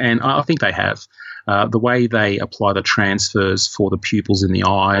park. And I think they have. The way they apply the transfers for the pupils in the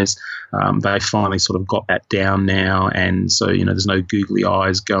eyes, they finally sort of got that down now, and so there's no googly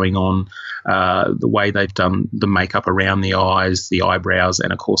eyes going on. The way they've done the makeup around the eyes, the eyebrows,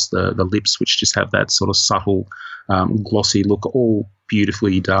 and of course the lips, which just have that sort of subtle glossy look, all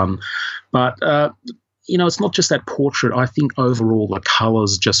beautifully done. But it's not just that portrait. I think overall the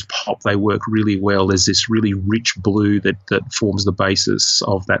colours just pop. They work really well. There's this really rich blue that forms the basis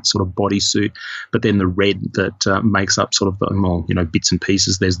of that sort of bodysuit, but then the red that makes up sort of the bits and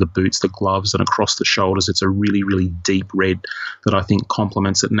pieces. There's the boots, the gloves, and across the shoulders it's a really, really deep red that I think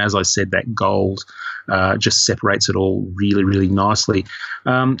complements it. And as I said, that gold just separates it all really, really nicely.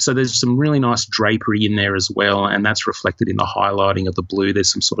 So there's some really nice drapery in there as well, and that's reflected in the highlighting of the blue.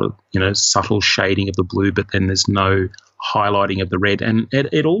 There's some sort of subtle shading of the blue, but then there's no highlighting of the red, and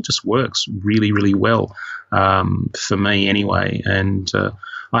it all just works really, really well for me anyway. And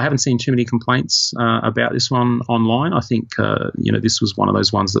I haven't seen too many complaints about this one online. I think this was one of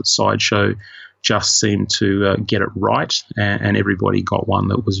those ones that Sideshow just seemed to get it right, and everybody got one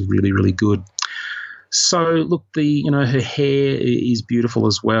that was really, really good. So look, her hair is beautiful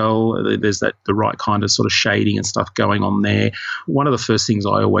as well. There's the right kind of sort of shading and stuff going on there. One of the first things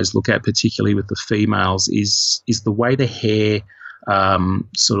I always look at, particularly with the females, is the way the hair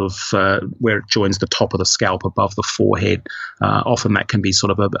where it joins the top of the scalp above the forehead. Often that can be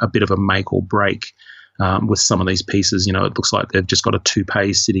sort of a bit of a make or break. With some of these pieces, it looks like they've just got a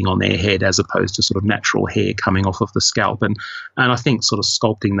toupee sitting on their head as opposed to sort of natural hair coming off of the scalp. And I think sort of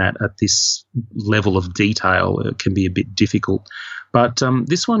sculpting that at this level of detail can be a bit difficult. But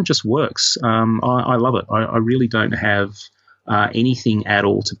this one just works. I love it. I really don't have anything at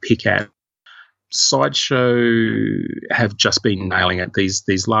all to pick at. Sideshow have just been nailing it.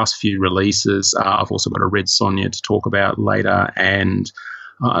 These last few releases, I've also got a Red Sonja to talk about later, and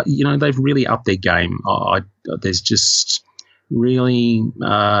they've really upped their game. There's just really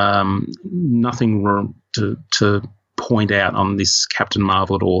nothing wrong to point out on this Captain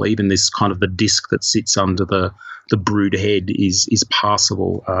Marvel at all. Even this kind of the disc that sits under the Brood head is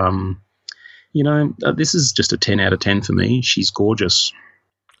passable. This is just a 10 out of 10 for me. She's gorgeous.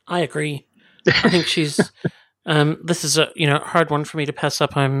 I agree. I think she's. This is a hard one for me to pass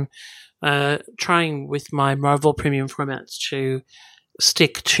up. I'm trying with my Marvel Premium formats to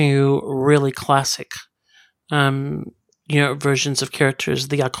stick to really classic, versions of characters,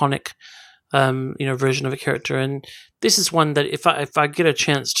 the iconic, version of a character. And this is one that if I get a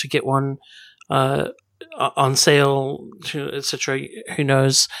chance to get one on sale, etc., who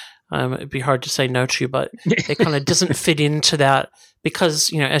knows? It'd be hard to say no to, but it kind of doesn't fit into that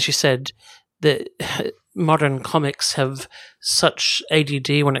because, as you said, the modern comics have such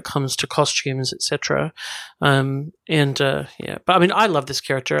ADD when it comes to costumes, etc. But I mean, I love this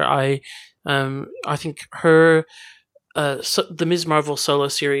character. I think her the Ms. Marvel solo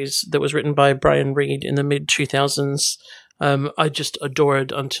series that was written by Brian Reed in the mid 2000s, I just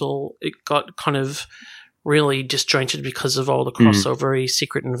adored until it got kind of really disjointed because of all the crossover-y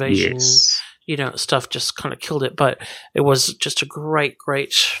Secret Invasion. Yes. Stuff just kind of killed it, but it was just a great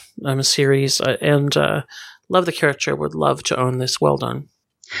series, and love the character. Would love to own this. Well done.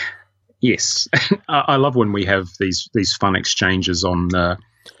 Yes, I love when we have these fun exchanges on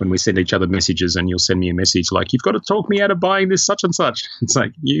when we send each other messages, and you'll send me a message like, "You've got to talk me out of buying this such and such." It's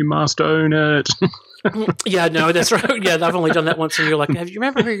like, you must own it. Yeah, no, that's right. Yeah, I've only done that once, and you're like, "Have you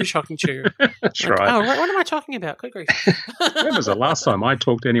remember who you're talking to?" That's Like, right. oh, what am I talking about? Good grief. When was the last time I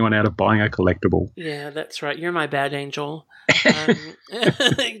talked anyone out of buying a collectible? Yeah, that's right. You're my bad angel.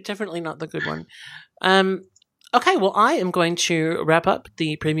 Definitely not the good one. Okay, well, I am going to wrap up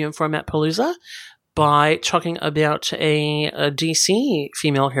the premium format Palooza by talking about a DC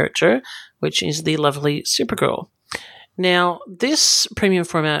female character, which is the lovely Supergirl. Now, this premium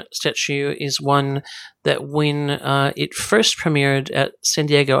format statue is one that when it first premiered at San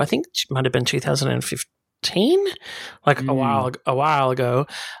Diego, I think it might have been 2015, like a while ago,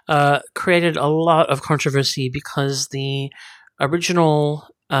 created a lot of controversy because the original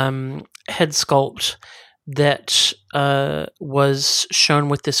head sculpt that was shown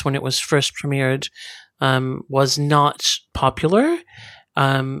with this when it was first premiered was not popular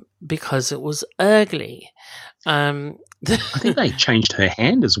because it was ugly. I think they changed her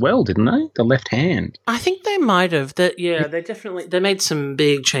hand as well, didn't they? The left hand. I think they might have. They made some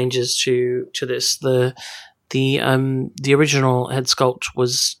big changes to this. The original head sculpt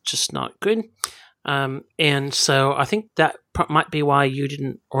was just not good, and so I think that might be why you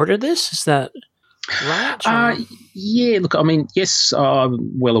didn't order this. Is that right? Yeah, look, I mean, yes,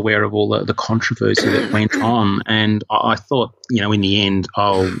 I'm well aware of all the controversy that went on, and I thought, in the end,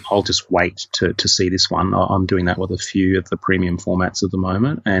 I'll just wait to see this one. I'm doing that with a few of the premium formats at the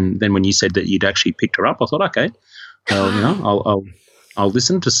moment, and then when you said that you'd actually picked her up, I thought, okay, well, I'll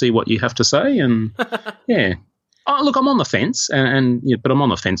listen to see what you have to say, and yeah. Oh, look, I'm on the fence, but I'm on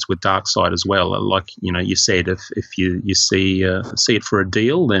the fence with Darkseid as well. Like you said, if you see it for a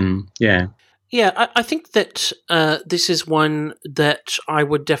deal, then yeah. Yeah, I think that this is one that I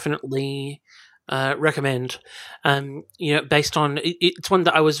would definitely recommend. Based on it's one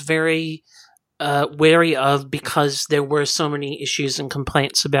that I was very wary of because there were so many issues and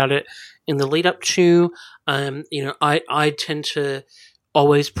complaints about it in the lead up to. I tend to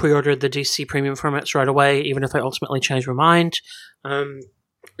always pre-order the DC premium formats right away, even if I ultimately change my mind,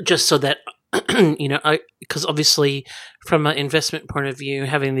 just so that. Because obviously, from an investment point of view,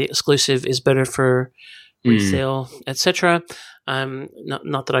 having the exclusive is better for resale, etc.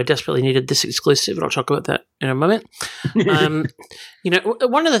 Not that I desperately needed this exclusive, but I'll talk about that in a moment. One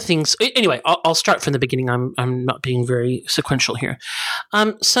of the things. Anyway, I'll start from the beginning. I'm not being very sequential here.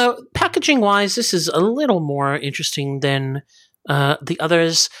 So packaging wise, this is a little more interesting than the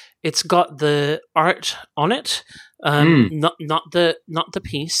others. It's got the art on it, not the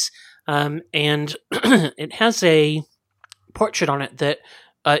piece. And it has a portrait on it that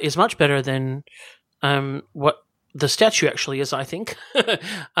is much better than what the statue actually is, I think,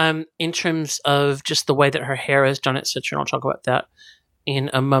 in terms of just the way that her hair is done, etc. And I'll talk about that in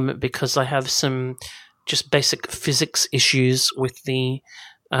a moment because I have some just basic physics issues with the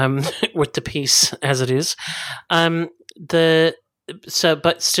piece as it is. But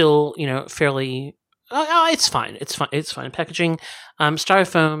still, fairly. It's fine. It's fine. Packaging,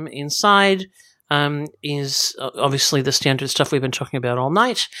 styrofoam inside is obviously the standard stuff we've been talking about all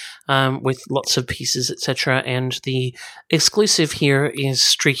night, with lots of pieces, etc. And the exclusive here is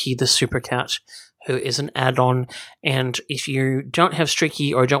Streaky the Super Cat, who is an add-on. And if you don't have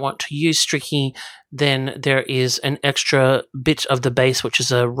Streaky or don't want to use Streaky, then there is an extra bit of the base, which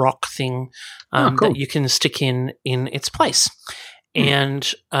is a rock thing cool. that you can stick in its place.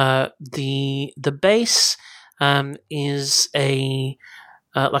 And the base is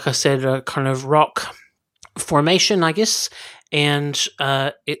like I said, a kind of rock formation, I guess, and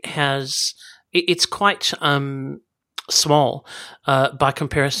it's quite small by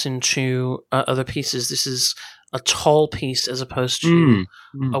comparison to other pieces. This is a tall piece as opposed to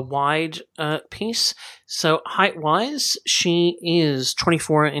a wide piece. So height-wise, she is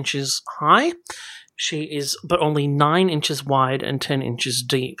 24 inches high. She is but only 9 inches wide and 10 inches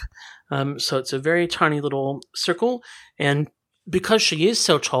deep. So it's a very tiny little circle. And because she is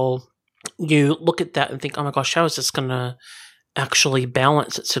so tall, you look at that and think, oh my gosh, how is this going to actually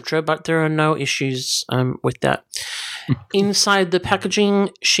balance, etc.? But there are no issues with that. Inside the packaging,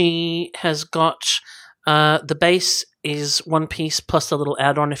 she has got the base is one piece plus a little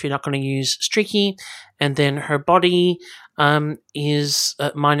add-on if you're not going to use Streaky. And then her body is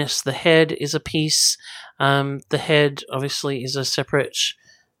minus the head is a piece. The head obviously is a separate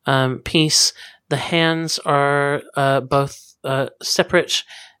piece. The hands are both separate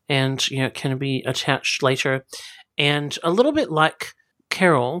and can be attached later. And a little bit like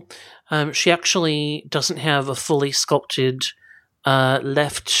Carol, she actually doesn't have a fully sculpted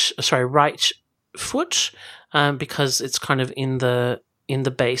right foot, because it's kind of in the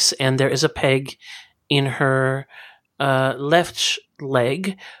base, and there is a peg in her left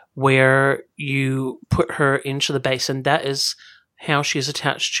leg where you put her into the base, and that is how she's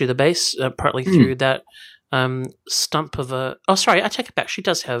attached to the base, partly through that stump of a. Oh, sorry, I take it back. She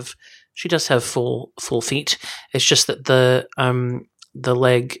does have full feet. It's just that the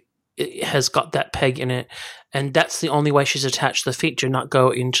leg has got that peg in it, and that's the only way she's attached. The feet do not go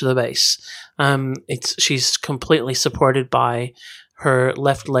into the base. She's completely supported by her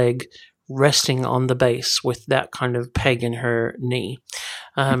left leg resting on the base with that kind of peg in her knee.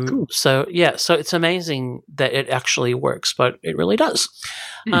 Cool. So it's amazing that it actually works, but it really does.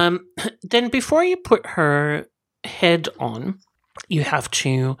 Then before you put her head on, you have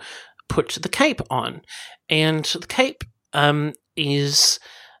to put the cape on, and the cape is.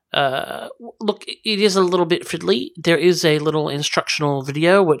 Look, it is a little bit fiddly. There is a little instructional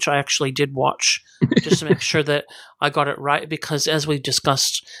video, which I actually did watch just to make sure that I got it right, because as we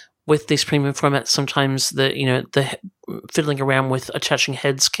discussed with these premium formats, sometimes the fiddling around with attaching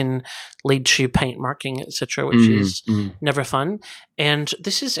heads can lead to paint marking, etc., which is never fun. And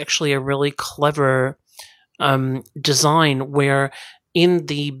this is actually a really clever design where in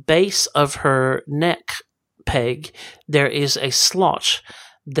the base of her neck peg there is a slot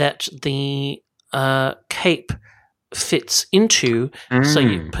that the cape fits into. So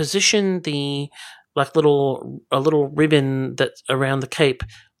you position the little ribbon that's around the cape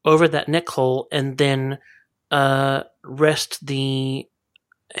over that neck hole, and then rest the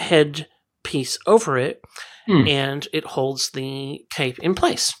head piece over it, and it holds the cape in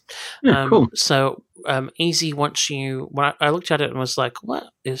place. Cool. So easy once when I looked at it and was like, what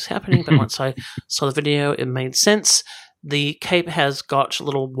is happening? But once I saw the video, it made sense. The cape has got a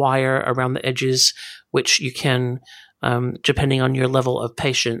little wire around the edges, which you can, depending on your level of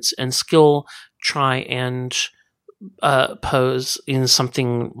patience and skill, try and pose in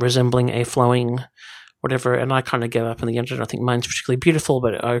something resembling a flowing whatever. And I kind of gave up in the end. I don't think mine's particularly beautiful,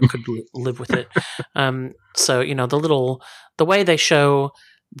 but I could live with it. So, the way they show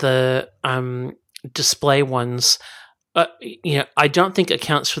the display ones, I don't think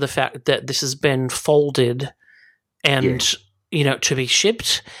accounts for the fact that this has been folded and to be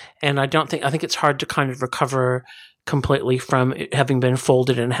shipped, and I think it's hard to kind of recover completely from it having been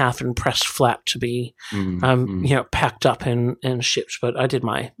folded in half and pressed flat to be packed up and shipped. But I did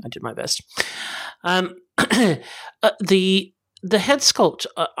my best. The head sculpt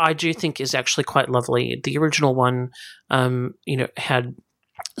I do think is actually quite lovely. The original one had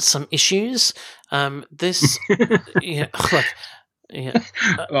some issues. This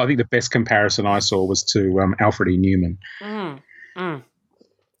Well, I think the best comparison I saw was to Alfred E. Newman.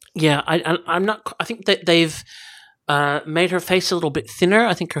 Yeah, I'm not. I think that they've made her face a little bit thinner.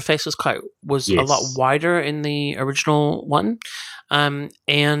 I think her face was a lot wider in the original one, and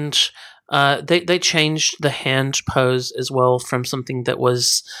they changed the hand pose as well from something that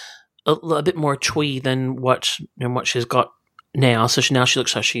was a bit more twee than what she's got now. So now she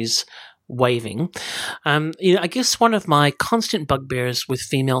looks like she's waving. I guess one of my constant bugbears with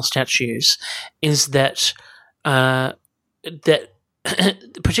female statues is that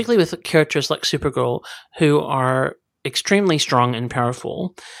particularly with characters like Supergirl, who are extremely strong and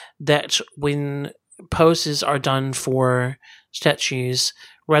powerful, that when poses are done for statues,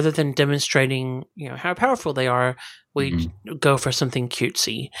 rather than demonstrating how powerful they are, we go for something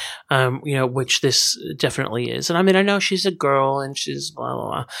cutesy, which this definitely is. And I mean, I know she's a girl and she's blah blah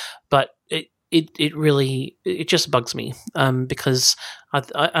blah, but it really just bugs me because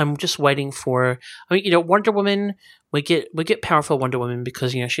I'm just waiting for. I mean, Wonder Woman. We get powerful Wonder Woman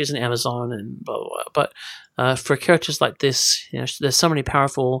because she's an Amazon and blah blah blah. But for characters like this, there's so many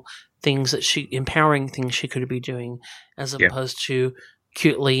powerful things empowering things she could be doing, as opposed to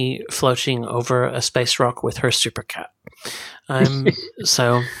cutely floating over a space rock with her super cat.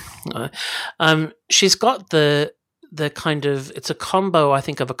 She's got the kind of, it's a combo, I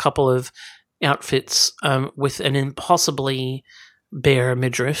think, of a couple of outfits with an impossibly bare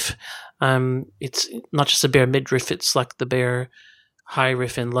midriff. It's not just a bare midriff, it's like the bare high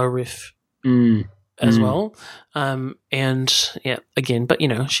riff and low riff as well. And yeah, again, but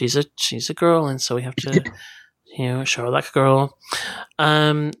she's a girl, and so we have to show her like a girl.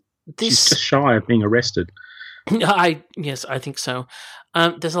 She's just shy of being arrested. Yes, I think so.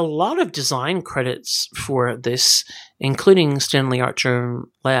 There's a lot of design credits for this, including Stanley Archer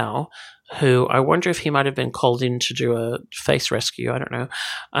Lau, who I wonder if he might have been called in to do a face rescue. I don't know.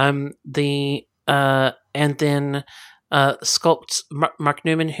 And then sculpt Mark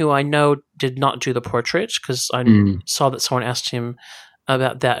Newman, who I know did not do the portrait because I saw that someone asked him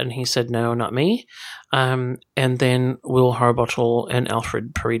about that, and he said no, not me. And then Will Harbottle and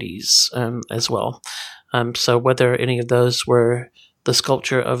Alfred Paredes as well. So whether any of those were the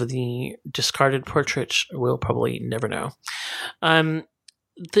sculpture of the discarded portrait, we'll probably never know.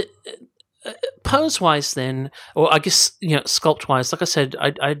 The pose-wise then, or I guess, sculpt-wise, like I said,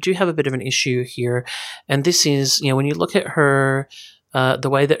 I do have a bit of an issue here, and this is, when you look at her, the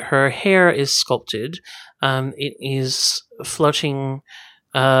way that her hair is sculpted, it is floating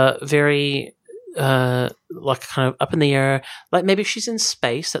very, like kind of up in the air, like maybe she's in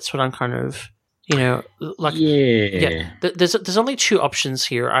space. That's what I'm kind of, like... Yeah. There's only two options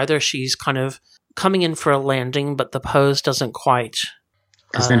here. Either she's kind of coming in for a landing, but the pose doesn't quite...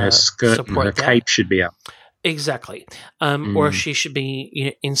 Because then her skirt and her cape should be up. Exactly. Or she should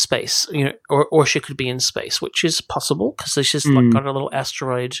be in space, or she could be in space, which is possible because she's got a little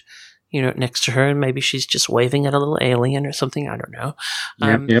asteroid, next to her, and maybe she's just waving at a little alien or something. I don't know.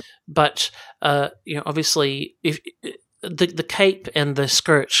 Yep. But, obviously, if the cape and the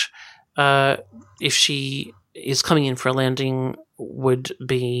skirt, if she is coming in for a landing, would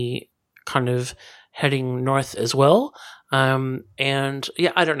be kind of heading north as well. And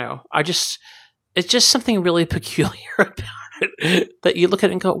yeah, I don't know. It's just something really peculiar about it that you look at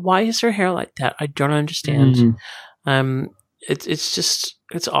it and go, why is her hair like that? I don't understand.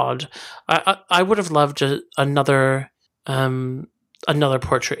 It's odd. I would have loved another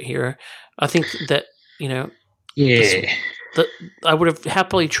portrait here. I think that, I would have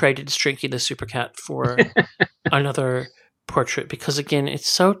happily traded Streaky the Supercat for another portrait because, again, it's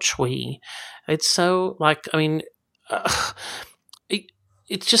so twee. It's so, like, I mean...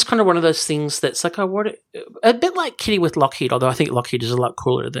 it's just kind of one of those things that's like, a bit like Kitty with Lockheed, although I think Lockheed is a lot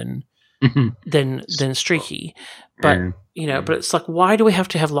cooler than Streaky. But, but it's like, why do we have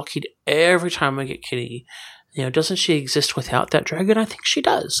to have Lockheed every time we get Kitty? Doesn't she exist without that dragon? I think she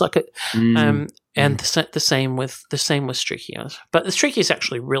does. Like, and the same with Streaky. But the Streaky is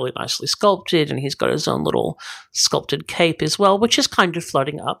actually really nicely sculpted, and he's got his own little sculpted cape as well, which is kind of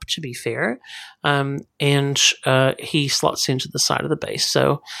floating up, to be fair. And he slots into the side of the base,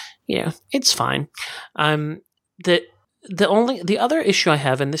 so it's fine. The other issue I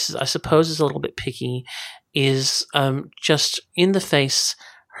have, and this is, I suppose, is a little bit picky, is just in the face,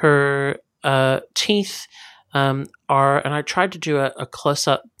 her teeth are, and I tried to do a close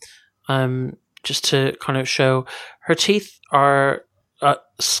up. Just to kind of show her teeth are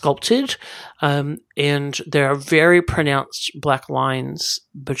sculpted, and there are very pronounced black lines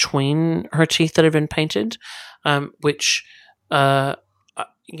between her teeth that have been painted, which,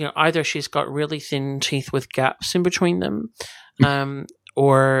 either she's got really thin teeth with gaps in between them,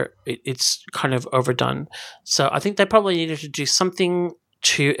 or it's kind of overdone. So I think they probably needed to do something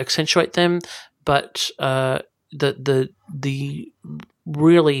to accentuate them, but the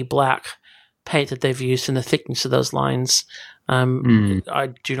really black paint that they've used and the thickness of those lines, I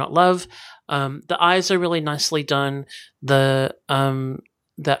do not love. The eyes are really nicely done. The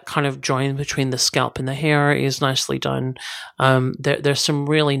that kind of join between the scalp and the hair is nicely done. There's some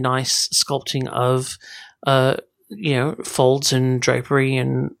really nice sculpting of folds and drapery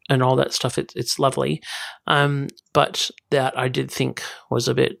and all that stuff. It's lovely. But that I did think was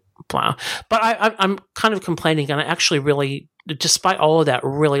a bit blah. But I'm kind of complaining, and I actually really, despite all of that,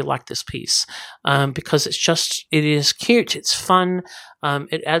 really like this piece because it is cute, it's fun,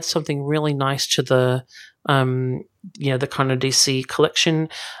 it adds something really nice to the the kind of DC collection.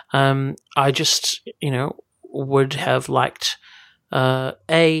 I just would have liked a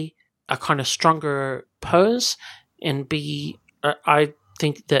kind of stronger pose, and B, I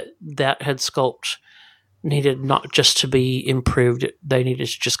think that head sculpt needed not just to be improved; they needed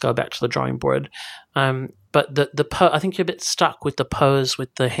to just go back to the drawing board. But the I think you're a bit stuck with the pose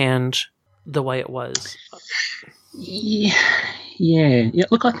with the hand the way it was. Yeah.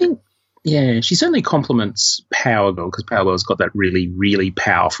 Look, I think she certainly complements Power Girl because Power Girl's got that really, really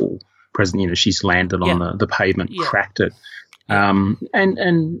powerful presence. She's landed on the pavement, cracked it, and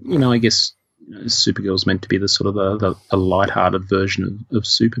I guess Supergirl's meant to be the sort of the light-hearted version of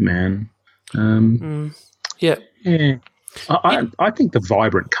Superman. Yeah. I think the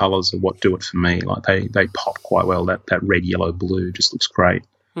vibrant colours are what do it for me. Like they pop quite well. That red, yellow, blue just looks great.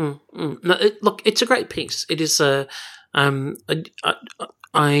 No, look, it's a great piece. It is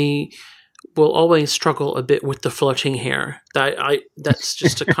I will always struggle a bit with the floating hair. That's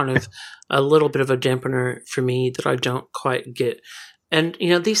just a kind of a little bit of a dampener for me that I don't quite get. And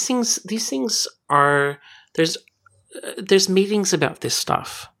these things are there's meetings about this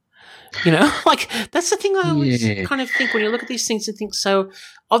stuff. You know, like that's the thing I always Yeah. kind of think when you look at these things and think, so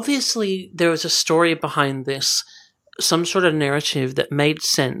obviously there was a story behind this, some sort of narrative that made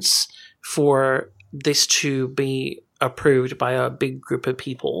sense for this to be approved by a big group of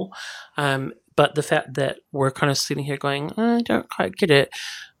people. But the fact that we're kind of sitting here going, I don't quite get it,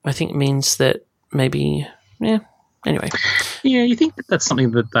 I think means that maybe, anyway. Yeah, you think that's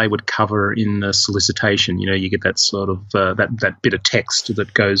something that they would cover in the solicitation. You know, you get that sort of that bit of text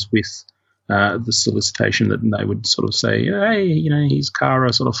that goes with the solicitation that they would sort of say, hey, you know, here's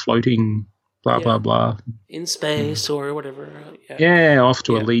Kara sort of floating, blah, Yeah. blah, blah. In space or whatever. Yeah, off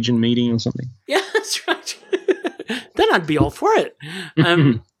to Yeah. a Legion meeting or something. Yeah, that's right. Then I'd be all for it.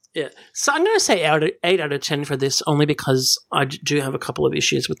 Yeah. So I'm going to say 8 out of 10 for this, only because I do have a couple of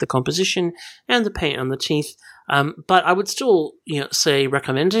issues with the composition and the paint on the teeth. But I would still, say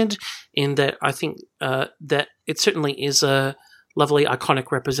recommended, in that I think that it certainly is a lovely, iconic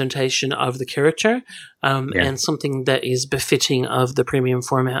representation of the character, and something that is befitting of the premium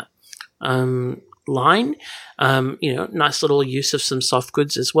format line. Nice little use of some soft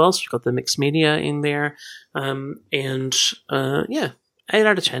goods as well. So you've got the mixed media in there, and 8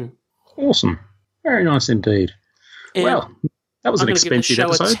 out of 10. Awesome. Very nice indeed. And Well, that was I'm an going to give the expensive show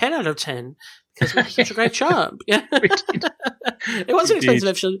episode. a 10 out of 10 because we did such a great job. Yeah, We did. it was an We did. expensive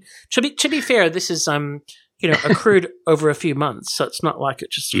episode. To be fair, this is accrued over a few months, so it's not like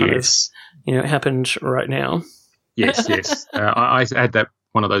it just kind Yes. of happened right now. Yes. I had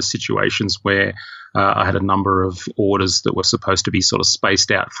one of those situations where I had a number of orders that were supposed to be sort of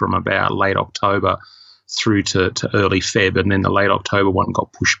spaced out from about late October through to early Feb, and then the late October one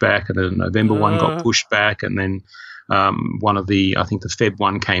got pushed back, and then the November one got pushed back, and then I think the Feb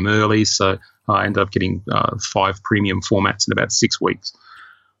one came early, so I ended up getting 5 premium formats in about 6 weeks.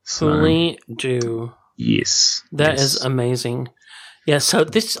 So, Fully do. yes. That yes. is amazing. Yeah, so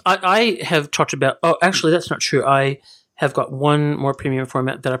this, I have talked about, actually that's not true. I have got one more premium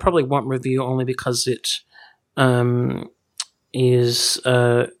format that I probably won't review only because it is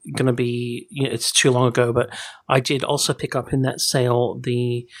going to be, it's too long ago, but I did also pick up in that sale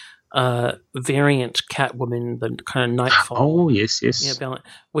the variant Catwoman, the kind of Nightfall. Oh, yes. Yeah, Balance,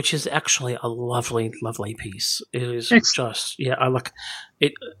 which is actually a lovely, lovely piece. It is Excellent. just, I like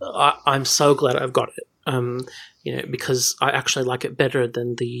it. I'm so glad I've got it, because I actually like it better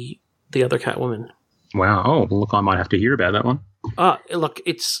than the other Catwoman. Wow. Oh, well, look, I might have to hear about that one. Look,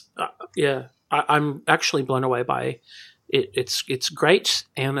 it's, I'm actually blown away by it. It's great,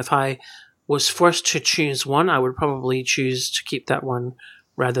 and if I was forced to choose one, I would probably choose to keep that one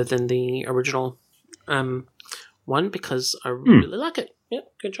rather than the original one, because I really like it.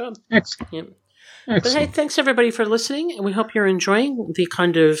 Yep, good job. Excellent. Yep. But hey, Excellent. thanks everybody for listening, and we hope you're enjoying the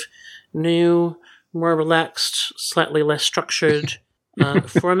kind of new, more relaxed, slightly less structured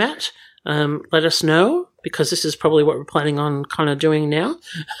format. Let us know, because this is probably what we're planning on kind of doing now.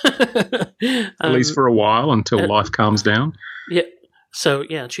 At least for a while until life calms down. Yeah. So,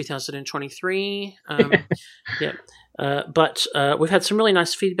 2023. But we've had some really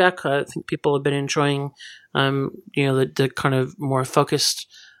nice feedback. I think people have been enjoying, the kind of more focused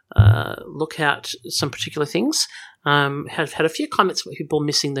look at some particular things. Have had a few comments about people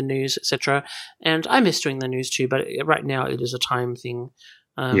missing the news, etc. And I miss doing the news too, but right now it is a time thing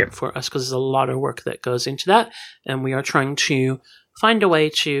for us, because there's a lot of work that goes into that, and we are trying to find a way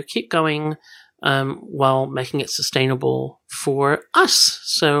to keep going while making it sustainable for us.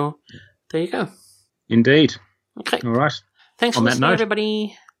 So there you go. Indeed. Okay. All right. Thanks for On that listening, note.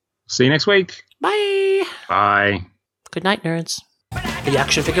 everybody. See you next week. Bye. Bye. Good night, nerds. The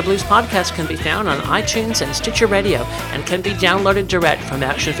Action Figure Blues podcast can be found on iTunes and Stitcher Radio, and can be downloaded direct from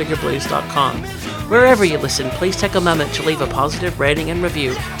actionfigureblues.com. Wherever you listen, please take a moment to leave a positive rating and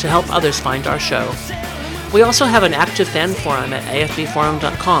review to help others find our show. We also have an active fan forum at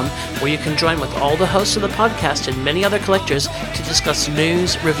afbforum.com, where you can join with all the hosts of the podcast and many other collectors to discuss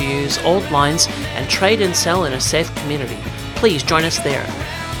news, reviews, old lines, and trade and sell in a safe community. Please join us there.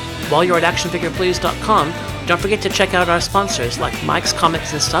 While you're at actionfigureblues.com, don't forget to check out our sponsors like Mike's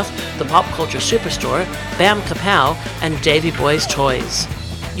Comics and Stuff, the Pop Culture Superstore, Bam Kapow, and Davy Boy's Toys.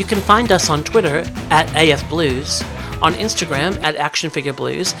 You can find us on Twitter at AFBlues, on Instagram at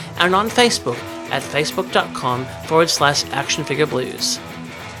actionfigureblues, and on Facebook at facebook.com/actionfigureblues.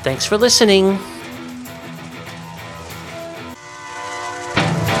 Thanks for listening.